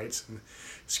neon lights. And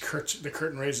the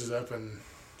curtain raises up and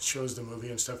shows the movie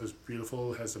and stuff. Is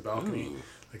beautiful. It has the balcony,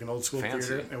 like an old school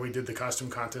theater. And we did the costume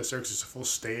contest there because it's a full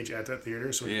stage at that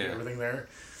theater, so we did everything there.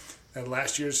 And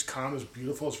last year's con was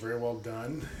beautiful. It's very well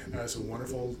done. It's a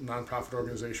wonderful nonprofit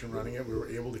organization running it. We were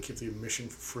able to keep the admission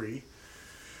free,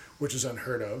 which is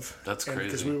unheard of. That's crazy.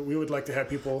 Because we would like to have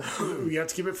people. We have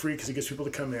to keep it free because it gets people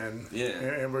to come in. Yeah.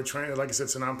 And we're trying, like I said,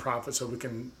 it's a nonprofit, so we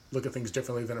can look at things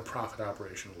differently than a profit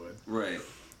operation would. Right.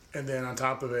 And then on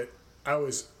top of it, I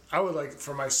would like,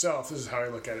 for myself, this is how I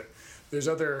look at it. There's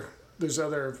other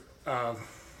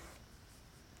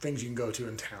things you can go to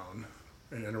in town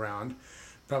and around.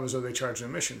 Problem is, though, they charge an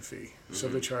admission fee. Mm-hmm. So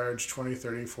they charge $20,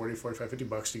 $30, $40, $45,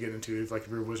 $50 to get into. Like if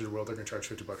you're Wizard World, they're going to charge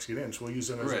 $50 to get in. So we'll use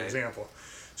them as an example.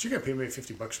 So you're going to pay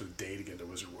maybe $50 for the day to get into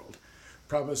Wizard World.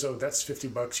 Problem is, though, that's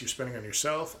 $50 you're spending on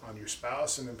yourself, on your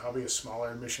spouse, and then probably a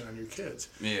smaller admission on your kids.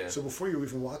 Yeah. So before you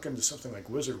even walk into something like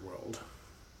Wizard World,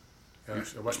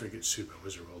 watch me get sued by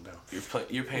Wizard World now.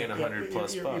 You're paying $100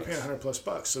 plus bucks. You're paying $100 plus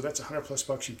bucks. So that's $100 plus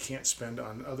bucks you can't spend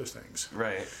on other things.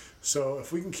 Right. So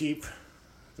if we can keep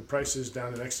the prices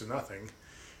down to next to nothing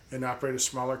and operate a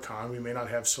smaller con, we may not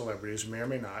have celebrities, may or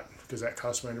may not, because that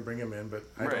costs money to bring them in, but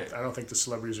I don't think the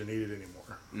celebrities are needed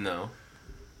anymore. No.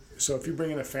 So if you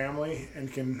bring in a family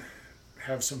and can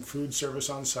have some food service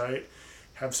on site,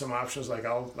 have some options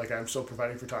I'm still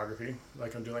providing photography,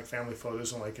 like I'm doing family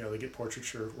photos and they get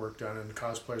portraiture work done and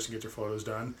cosplayers can get their photos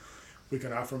done. We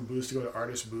can offer them booths to go to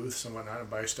artist booths and whatnot and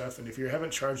buy stuff. And if you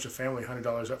haven't charged a family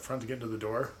 $100 up front to get into the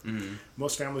door,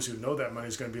 most families who know that money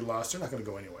is going to be lost, they're not going to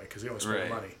go anyway because they only spend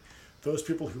money. Those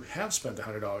people who have spent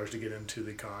 $100 to get into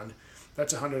the con,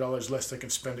 that's $100 less they can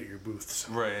spend at your booths.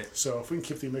 Right. So if we can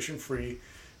keep the admission free,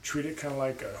 treat it kind of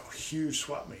like a huge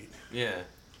swap meet. Yeah.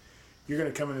 you're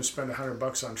going to come in and spend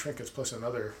 $100 on trinkets plus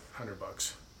another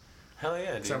 $100. Hell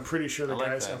yeah, dude. So I'm pretty sure the I like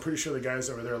guys. that. I'm pretty sure the guys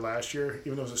that were there last year,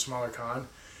 even though it was a smaller con,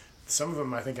 some of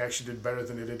them I think actually did better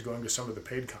than they did going to some of the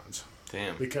paid cons.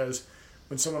 Damn. Because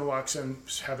when someone walks in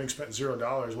having spent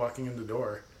 $0 walking in the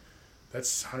door,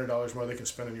 that's $100 more they can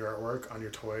spend on your artwork, on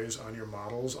your toys, on your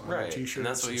models, on your T-shirts. And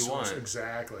that's what you want.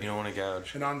 Exactly. You don't want to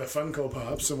gouge. And on the Funko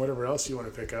Pops and whatever else you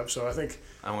want to pick up. So I think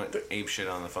I went ape shit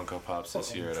on the Funko Pops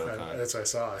this year at Ocon. that's what I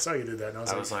saw. I saw you did that. And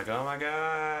I was like, oh my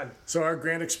god. So our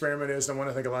grand experiment is, and one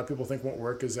I think a lot of people think won't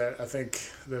work, is that I think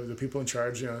the people in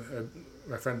charge,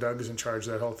 my friend Doug is in charge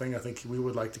of that whole thing. I think we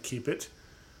would like to keep it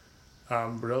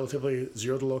relatively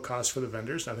zero to low cost for the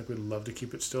vendors. I think we'd love to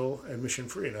keep it still admission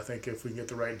free. And I think if we can get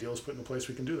the right deals put into place,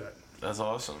 we can do that. That's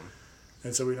awesome.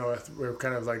 And so we're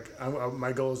kind of like,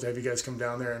 my goal is to have you guys come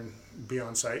down there and be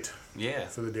on site. Yeah.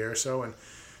 For the day or so. And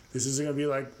this isn't going to be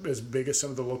like as big as some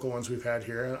of the local ones we've had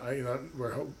here.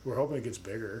 We're hoping it gets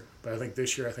bigger. But I think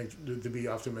this year, to be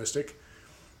optimistic,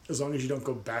 as long as you don't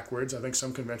go backwards. I think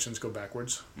some conventions go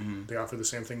backwards. Mm-hmm. They offer the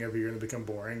same thing every year and they become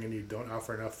boring, and you don't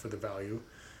offer enough for the value.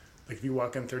 Like if you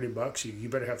walk in $30, you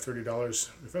better have $30.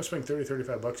 If I'm spending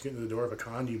 $35 getting to the door of a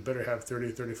con, you better have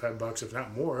 $35, if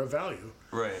not more, of value.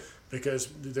 Right. Because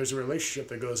there's a relationship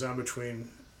that goes on between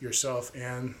yourself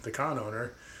and the con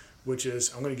owner, which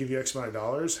is, I'm going to give you X amount of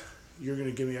dollars, you're going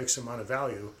to give me X amount of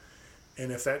value.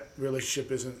 And if that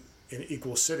relationship isn't in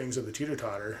equal sittings of the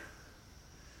teeter-totter,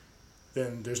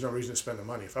 then there's no reason to spend the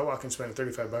money. If I walk and spend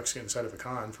 $35 getting inside of a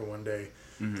con for one day,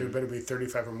 mm-hmm. there better be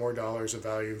 $35 or more dollars of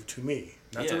value to me,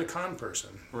 not to the con person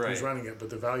who's running it, but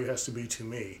the value has to be to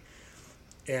me.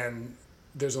 And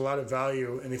there's a lot of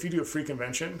value, and if you do a free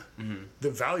convention, mm-hmm.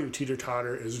 the value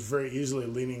teeter-totter is very easily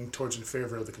leaning towards in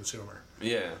favor of the consumer.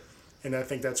 Yeah. And I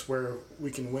think that's where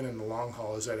we can win in the long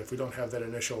haul, is that if we don't have that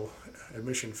initial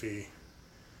admission fee,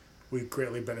 we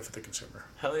greatly benefit the consumer.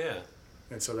 Hell yeah.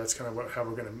 And so that's kind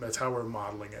of that's how we're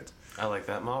modeling it. I like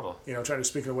that model. Trying to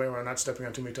speak in a way where I'm not stepping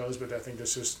on too many toes, but I think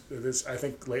I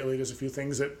think lately there's a few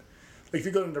things that, like if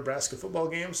you go to Nebraska football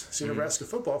games, see mm-hmm. Nebraska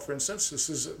football, for instance, this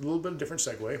is a little bit of a different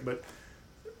segue, but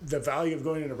the value of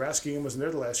going to a Nebraska game wasn't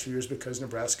there the last few years because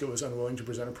Nebraska was unwilling to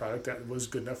present a product that was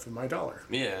good enough for my dollar.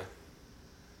 Yeah.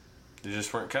 They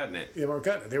just weren't cutting it. They weren't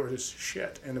cutting it. They were just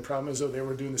shit. And the problem is, though, they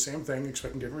were doing the same thing,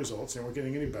 expecting different results, and weren't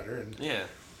getting any better.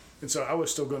 And so I was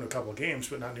still going to a couple of games,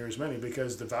 but not near as many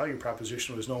because the value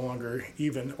proposition was no longer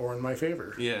even or in my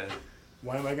favor. Yeah.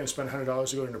 Why am I going to spend $100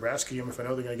 to go to a Nebraska game if I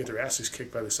know they're going to get their asses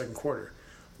kicked by the second quarter?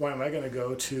 Why am I going to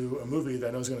go to a movie that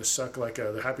I know is going to suck like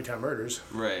the Happy Time Murders?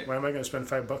 Right. Why am I going to spend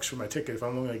 $5 for my ticket if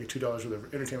I'm only going to get $2 worth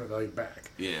of entertainment value back?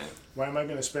 Yeah. Why am I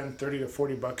going to spend $30 to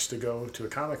 $40 to go to a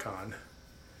Comic-Con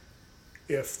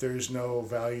if there's no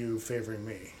value favoring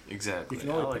me? Exactly.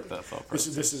 I like that thought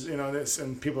process. This is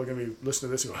and people are going to be listening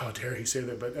to this and go, how dare he say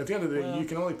that? But at the end of the day, you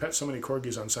can only pet so many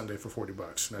corgis on Sunday for $40. And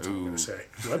that's what I'm going to say.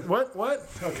 What?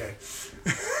 Okay.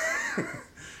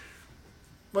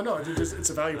 Well, no, it's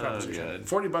a value proposition.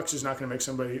 $40 is not going to make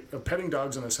somebody. Petting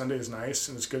dogs on a Sunday is nice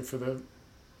and it's good for the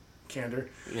candor.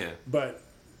 Yeah. But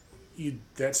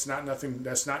that's not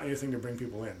anything to bring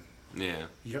people in. Yeah.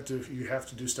 You have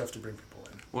to do stuff to bring people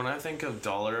in. When I think of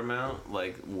dollar amount,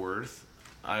 like worth,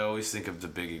 I always think of the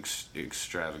big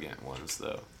extravagant ones,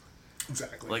 though.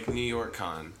 Exactly. Like New York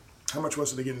Con. How much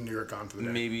was it to get in New York Con for the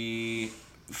day? Maybe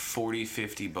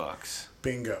 $40-$50.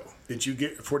 Bingo. Did you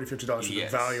get $40, $50 for the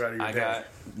value out of your day? I got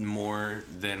more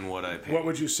than what I paid. What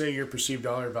would you say your perceived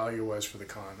dollar value was for the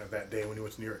con of that day when you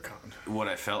went to New York Con? What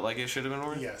I felt like it should have been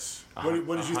worth? Yes. What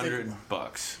did you think?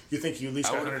 $100. You think you at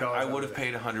least got $100? I would have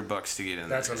paid $100 to get in.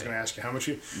 That's what I was going to ask you. How much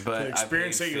the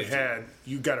experience that you had,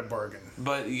 you got a bargain.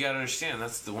 But you got to understand,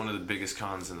 that's one of the biggest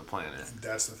cons in the planet.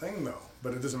 That's the thing, though.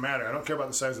 But it doesn't matter. I don't care about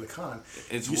the size of the con.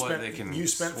 It's they can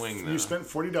swing, though. You spent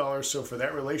 $40, so for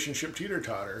that relationship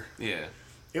teeter-totter,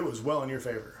 it was well in your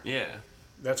favor. Yeah.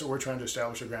 That's what we're trying to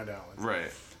establish at Grand Island.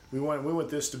 Right. We want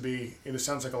this to be, and it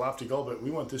sounds like a lofty goal, but we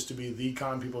want this to be the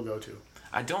con people go to.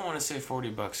 I don't want to say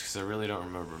 $40 because I really don't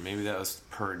remember. Maybe that was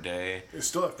per day. It's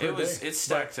still per day. It's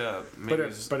stacked up. But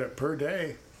at per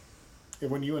day,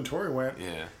 when you and Tori went,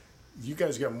 you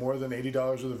guys got more than $80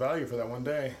 worth of value for that one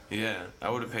day. Yeah, I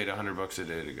would have paid $100 a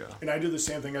day to go. And I do the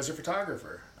same thing as a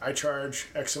photographer. I charge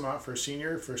X amount for a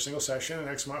senior for a single session and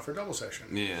X amount for a double session.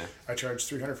 Yeah. I charge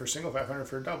 $300 for a single, $500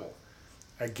 for a double.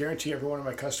 I guarantee every one of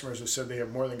my customers has said they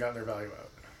have more than gotten their value out.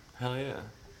 Hell yeah.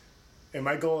 And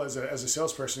my goal as a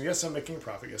salesperson, yes, I'm making a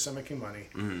profit. Yes, I'm making money.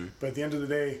 Mm-hmm. But at the end of the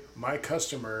day, my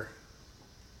customer,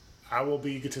 I will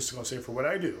be egotistical and say for what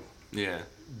I do. Yeah.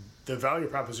 The value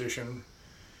proposition,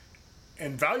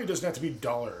 and value doesn't have to be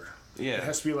dollar. Yeah. It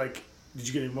has to be like Did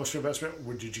you get an emotional investment?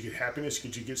 Or did you get happiness?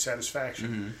 Did you get satisfaction?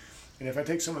 Mm-hmm. And if I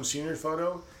take someone's senior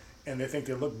photo and they think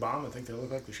they look bomb and think they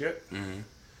look like the shit,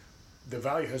 the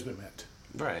value has been met.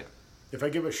 Right. If I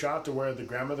give a shot to where the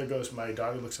grandmother goes, my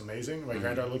daughter looks amazing, my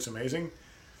granddaughter looks amazing,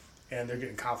 and they're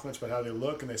getting compliments about how they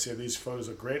look, and they say these photos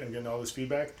look great, I'm getting all this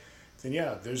feedback, then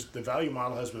yeah, the value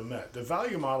model has been met. The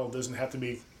value model doesn't have to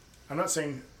be, I'm not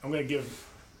saying I'm going to give,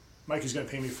 Mikey's going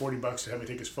to pay me $40 to have me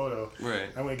take his photo. Right.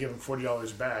 I'm going to give him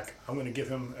 $40 back. I'm going to give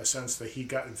him a sense that he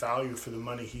got value for the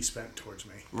money he spent towards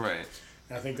me. Right.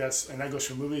 And I think that goes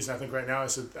for movies, and I think right now,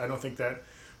 I don't think that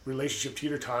relationship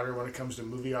teeter-totter when it comes to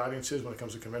movie audiences, when it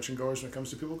comes to convention goers, when it comes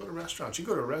to people who go to restaurants. You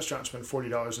go to a restaurant and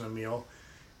spend $40 on a meal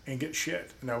and get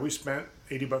shit. Now, we spent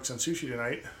 $80 on sushi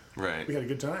tonight. Right. We had a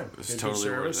good time. It was totally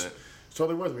worth it. It's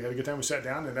totally worth it. We had a good time. We sat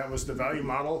down, and that was the value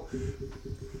model.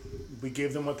 We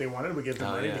gave them what they wanted. We gave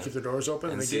them money to keep their doors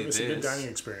open, and they gave us a good dining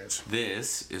experience.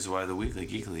 This is why the Weekly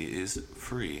Geekly is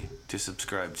free to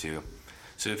subscribe to.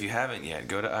 So if you haven't yet,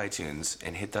 go to iTunes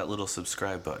and hit that little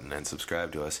subscribe button and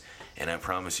subscribe to us. And I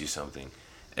promise you something.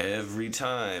 Every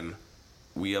time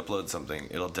we upload something,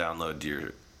 it'll download to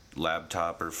your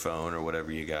laptop or phone or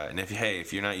whatever you got. And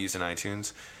if you're not using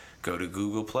iTunes, go to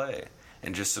Google Play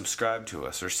and just subscribe to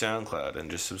us, or SoundCloud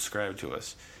and just subscribe to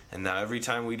us. And now every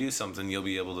time we do something, you'll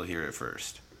be able to hear it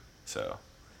first. So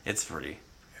it's free.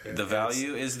 The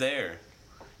value is there.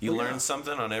 You learn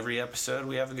something on every episode.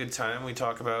 We have a good time. We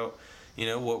talk about,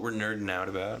 what we're nerding out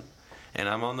about. And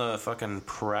I'm on the fucking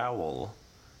prowl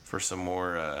for some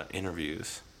more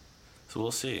interviews. So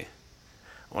we'll see.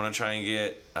 I want to try and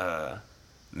get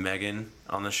Megan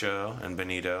on the show and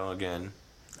Benito again.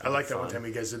 I like that one time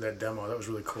you guys did that demo. That was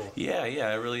really cool. Yeah,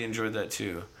 I really enjoyed that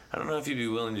too. I don't know if you'd be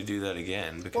willing to do that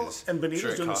again, because and Benito's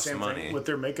sure, doing the same thing with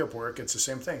their makeup work. It's the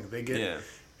same thing. They get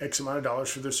X amount of dollars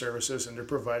for their services, and they're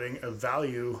providing a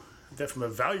value that, from a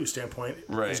value standpoint,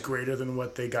 is greater than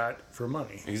what they got for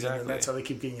money. Exactly. And that's how they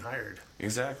keep getting hired.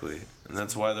 Exactly. And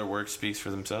that's why their work speaks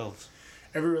for themselves.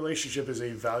 Every relationship is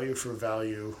a value for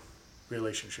value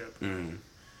relationship.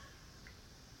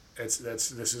 This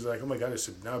is like, oh my God, it's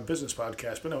now a business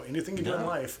podcast. But no, anything you do in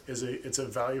life it's a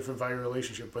value for value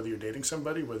relationship. Whether you're dating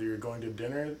somebody, whether you're going to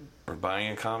dinner, or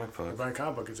buying a comic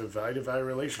book. It's a value to value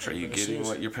relationship. Are you getting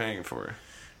what you're paying for?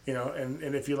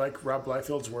 And if you like Rob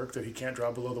Liefeld's work that he can't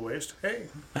draw below the waist, hey.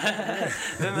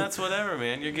 Then that's whatever,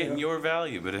 man. You're getting your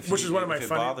value. But if it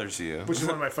bothers you. Which is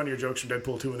one of my funnier jokes from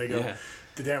Deadpool 2 when they go,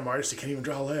 the damn artist, he can't even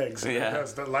draw legs.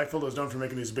 That Liefeld was known for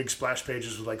making these big splash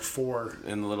pages with like four.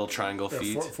 In the little triangle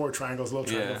feet. Four triangles, little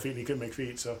triangle feet, and he couldn't make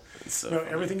feet. So,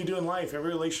 everything you do in life,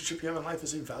 every relationship you have in life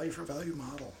is a value for value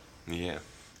model. Yeah.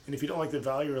 And if you don't like the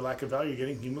value or lack of value you're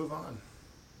getting, you move on.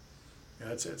 Yeah,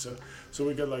 that's it. So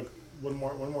we got like one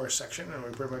more section, and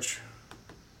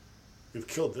we've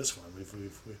killed this one.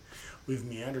 We've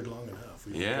meandered long enough.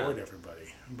 We've bored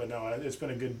everybody. But no, it's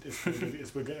been good.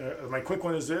 It's been good. My quick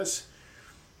one is this: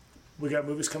 we got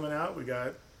movies coming out. We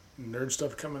got nerd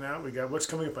stuff coming out. We got what's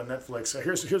coming up on Netflix.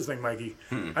 Here's the thing, Mikey.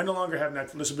 I no longer have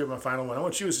Netflix. This will be my final one. I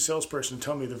want you as a salesperson to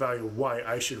tell me the value of why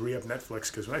I should re-up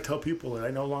Netflix. Because when I tell people that I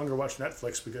no longer watch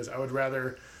Netflix because I would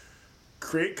rather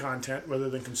create content rather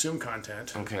than consume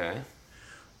content. Okay.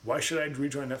 Why should I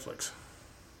rejoin Netflix?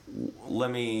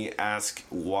 Let me ask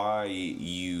why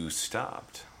you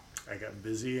stopped. I got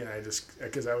busy, and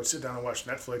because I would sit down and watch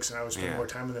Netflix, and I would spend more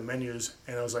time in the menus,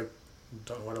 and I was like,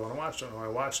 don't know what I want to watch, don't know what I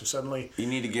watch, and suddenly you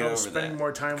need to get over that. Spending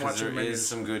more time watching there menus. Is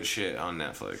some good shit on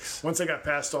Netflix. Once I got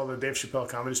past all the Dave Chappelle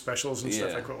comedy specials and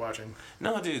stuff, I quit watching.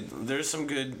 No, dude, there's some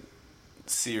good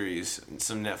series,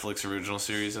 some Netflix original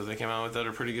series that they came out with that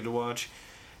are pretty good to watch.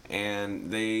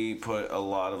 And they put a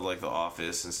lot of like The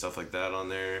Office and stuff like that on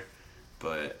there,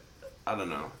 but I don't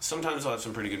know. Sometimes they'll have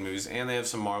some pretty good movies, and they have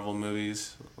some Marvel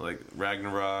movies like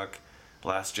Ragnarok,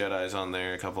 Last Jedi's on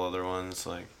there, a couple other ones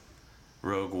like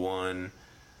Rogue One.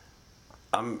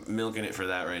 I'm milking it for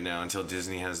that right now until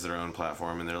Disney has their own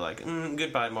platform, and they're like,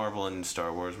 goodbye Marvel and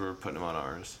Star Wars, we're putting them on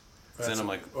ours. So then I'm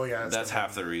like, that's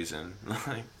half the reason.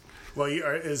 Well,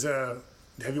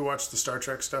 have you watched the Star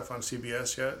Trek stuff on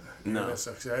CBS yet? No.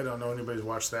 I don't know anybody's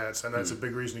watched that, so that's a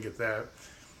big reason to get that.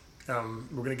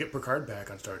 We're going to get Picard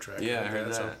back on Star Trek. Yeah, I heard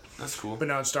that. So. That's cool. But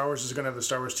now Star Wars is going to have the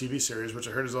Star Wars TV series, which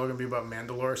I heard is all going to be about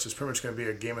Mandalore, so it's pretty much going to be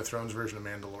a Game of Thrones version of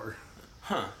Mandalore.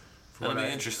 Huh. That'll be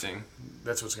interesting.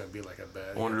 That's what it's going to be like, I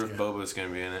bet. I wonder if Boba's going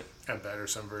to be in it. I bet, or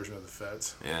some version of the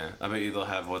Feds. Yeah, I bet you they'll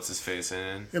have what's-his-face in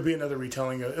it. It'll be another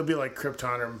retelling. It'll be like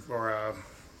Krypton or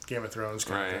Game of Thrones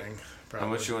kind of thing. Probably.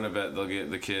 How much you want to bet they'll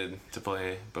get the kid to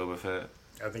play Boba Fett?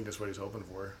 I think that's what he's hoping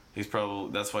for.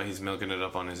 That's why he's milking it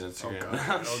up on his Instagram.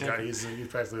 Oh God, he's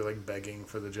practically like begging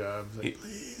for the job. Like,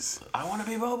 please, I want to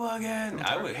be Boba again.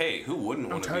 Hey, who wouldn't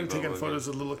want to be Boba? I'm tired of taking photos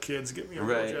of little kids. Get me a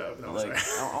real job. No, like,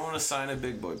 I want to sign a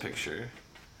big boy picture.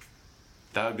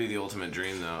 That would be the ultimate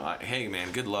dream, though. Hey,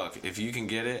 man, good luck. If you can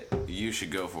get it, you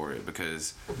should go for it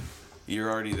because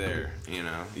you're already there. You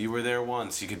know, you were there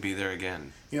once. You could be there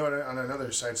again. You know what? On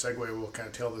another side segue, we'll kind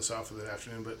of tail this off for the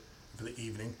afternoon, but for the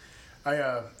evening,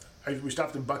 we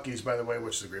stopped in Buc-ee's, by the way,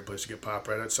 which is a great place to get pop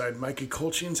right outside Mikey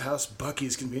Colchin's house.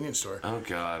 Buc-ee's convenience store. Oh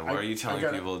God, why are you telling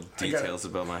people details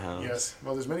about my house? Yes,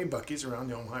 well, there's many Buc-ee's around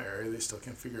the Omaha area. They still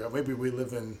can't figure out. Maybe we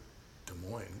live in Des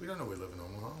Moines. We don't know we live in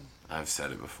Omaha. I've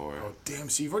said it before. Oh, damn.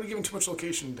 See, you've already given too much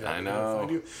location. I know. Find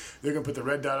you. They're going to put the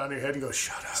red dot on your head and go,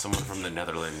 shut up. Someone from the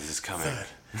Netherlands is coming.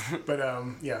 But,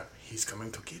 yeah, he's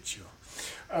coming to get you.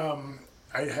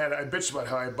 I bitched about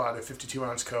how I bought a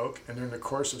 52-ounce Coke, and during the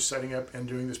course of setting up and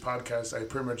doing this podcast, I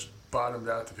pretty much bottomed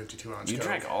out the 52-ounce Coke. You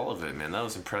drank all of it, man. That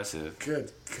was impressive.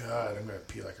 Good God. I'm going to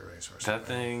pee like a racehorse. That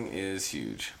thing is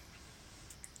huge.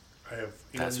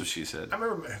 That's what she said. I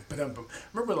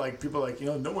remember, like, people like,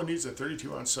 no one needs a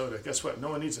 32-ounce soda. Guess what?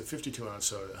 No one needs a 52-ounce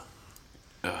soda.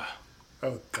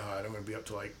 Oh, God. I'm going to be up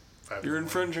to, like, 5. You're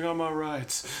infringing on my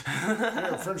rights. You're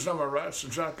infringing on my rights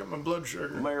and shot my blood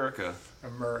sugar. America.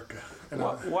 And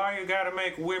why you gotta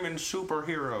make women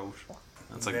superheroes?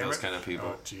 That's like those kind of people.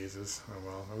 Oh, Jesus. Oh,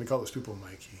 well. We call those people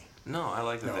Mikey. No, I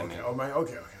like that they name.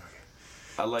 Okay.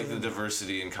 I like the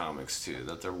diversity in comics, too,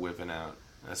 that they're whipping out.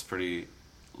 That's pretty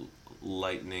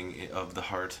lightening of the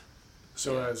heart.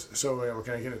 So, we're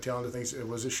kind of getting a tail into things.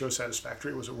 Was this show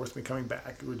satisfactory? Was it worth me coming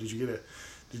back? Or did you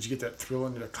get that thrill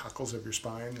into the cockles of your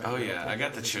spine? Oh, yeah. I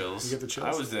got the chills. You get the chills?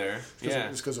 I was there.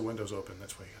 It's because the window's open.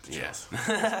 That's why you got the chills.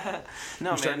 Yeah.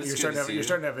 No, you're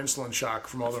starting to have insulin shock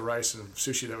from all the rice and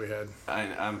sushi that we had.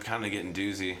 I'm kind of getting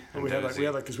doozy. We had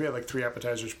like 3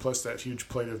 appetizers plus that huge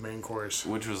plate of main course.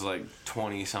 Which was like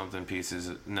 20-something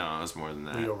pieces. No, it was more than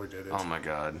that. We overdid it. Oh, my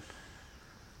God.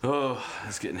 Oh,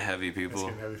 it's getting heavy, people.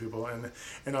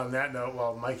 And on that note,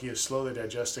 while Mikey is slowly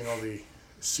digesting all the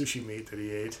sushi meat that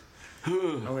he ate,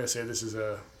 I'm going to say this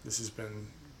has been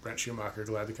Brent Schumacher,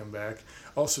 glad to come back,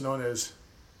 also known as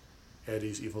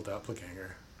Eddie's evil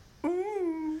doppelganger.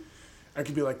 I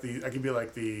could be like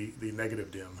the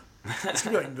negative dim. It's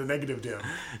gonna be like the negative dim.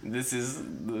 This is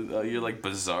you're like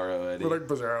Bizarro Eddie. We're like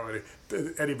Bizarro Eddie.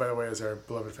 Eddie, by the way, is our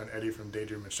beloved friend Eddie from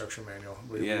Daydream Instruction Manual.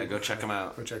 Go check him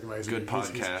out. Go check him out. He's good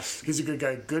podcast. He's a good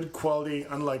guy. Good quality.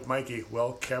 Unlike Mikey,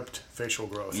 well kept facial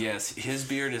growth. Yes, his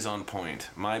beard is on point.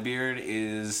 My beard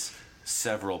is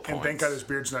several points. And thank God his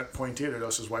beard's not pointy either,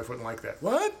 else his wife wouldn't like that.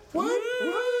 What? Woo!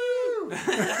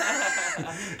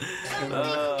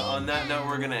 On that note,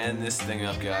 we're going to end this thing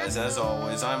up, guys. As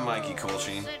always, I'm Mikey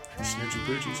Colchin. Snoochie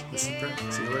Poochies. This is Brent.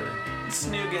 See you later.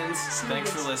 Snoogans.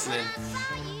 Thanks for listening.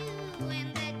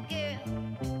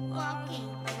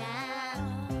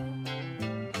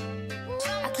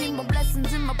 I keep my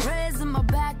blessings and my prayers in my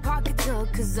back pocket too,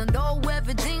 'cause I know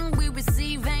everything we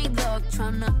receive ain't luck.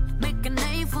 Tryna make a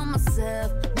name for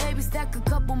myself, maybe stack a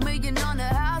couple million on a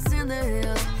house in the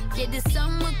hills. Yeah, the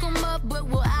sun will come up, but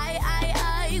will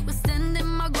I was standing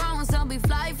my ground, so I'll be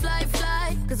fly,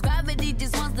 'cause gravity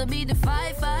just wants to be the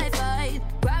fight.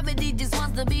 Gravity just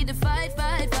wants to be the fight.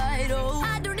 Oh,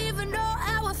 I don't even know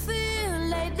how I feel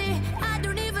lately. I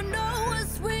don't even know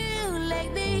what's real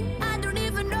lately. I don't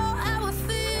even know how I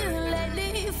feel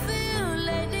lately.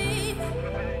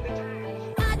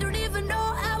 I don't even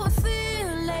know how I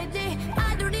feel lately.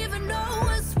 I don't even know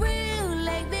what's real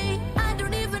lately. I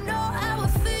don't even know how I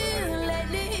feel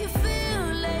lately.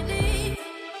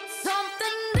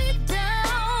 Something deep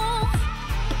down.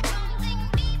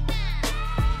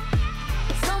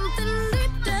 Something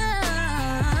deep down.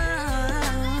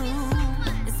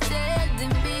 It's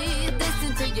telling me,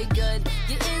 listen to your gut.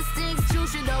 Your instincts you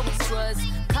should always trust.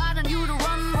 Caught on you to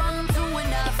run to and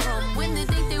not from. When they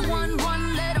think they won,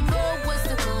 let them know what's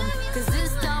to come. 'Cause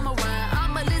this time around,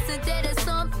 I'ma listen to there's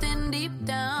something deep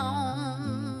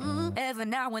down. Every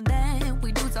now and then,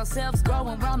 we lose ourselves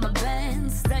growing around the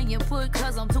bend. Staying put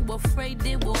 'cause I'm too afraid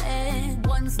it will end.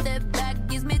 One step back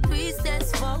gives me 3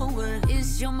 steps forward.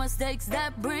 It's your mistakes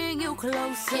that bring you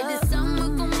closer. Yeah, the sun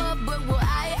will come up, but will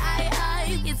I?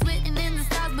 It's written in the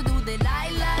stars, but do they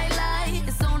lie?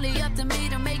 It's only up to me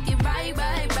to make it right.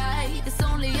 It's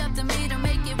only up to me to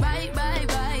make it right.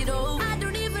 Oh, I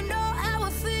don't even know how I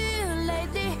feel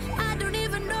lately. I don't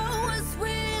even know what's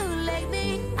real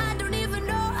lately. I don't even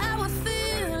know how I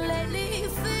feel lately.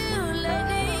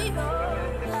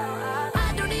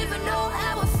 I don't even know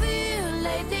how I feel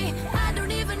lately. I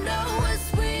don't even know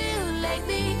what's real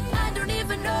lately. I don't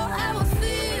even know how I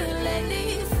feel.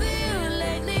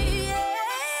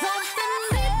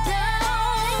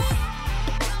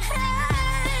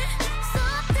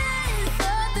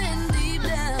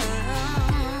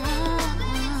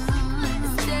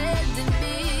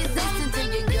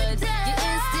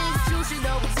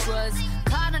 always trust.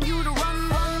 Caught on you to run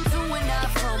to and not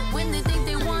from. When they think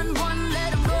they won,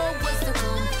 let them know what's to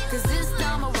come. Cause this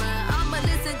time around, I'ma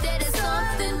listen that it's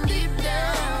something deep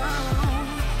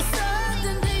down.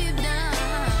 Something deep down.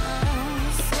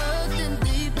 Something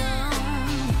deep down.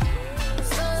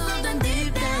 Something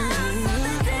deep down.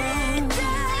 Something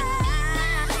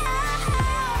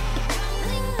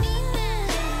deep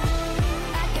down.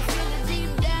 I can feel it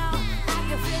deep down. I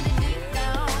can feel it deep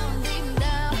down. Deep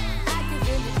down. I can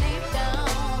feel it deep down.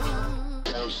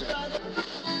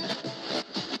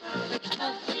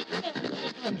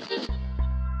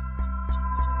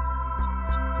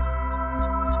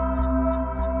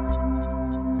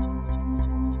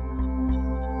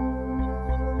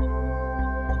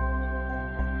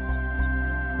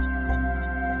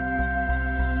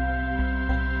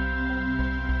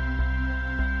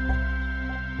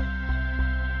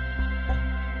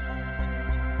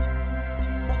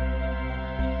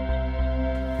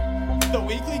 The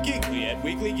Weekly Geekly at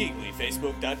weeklygeekly,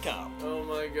 facebook.com. Oh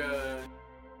my god.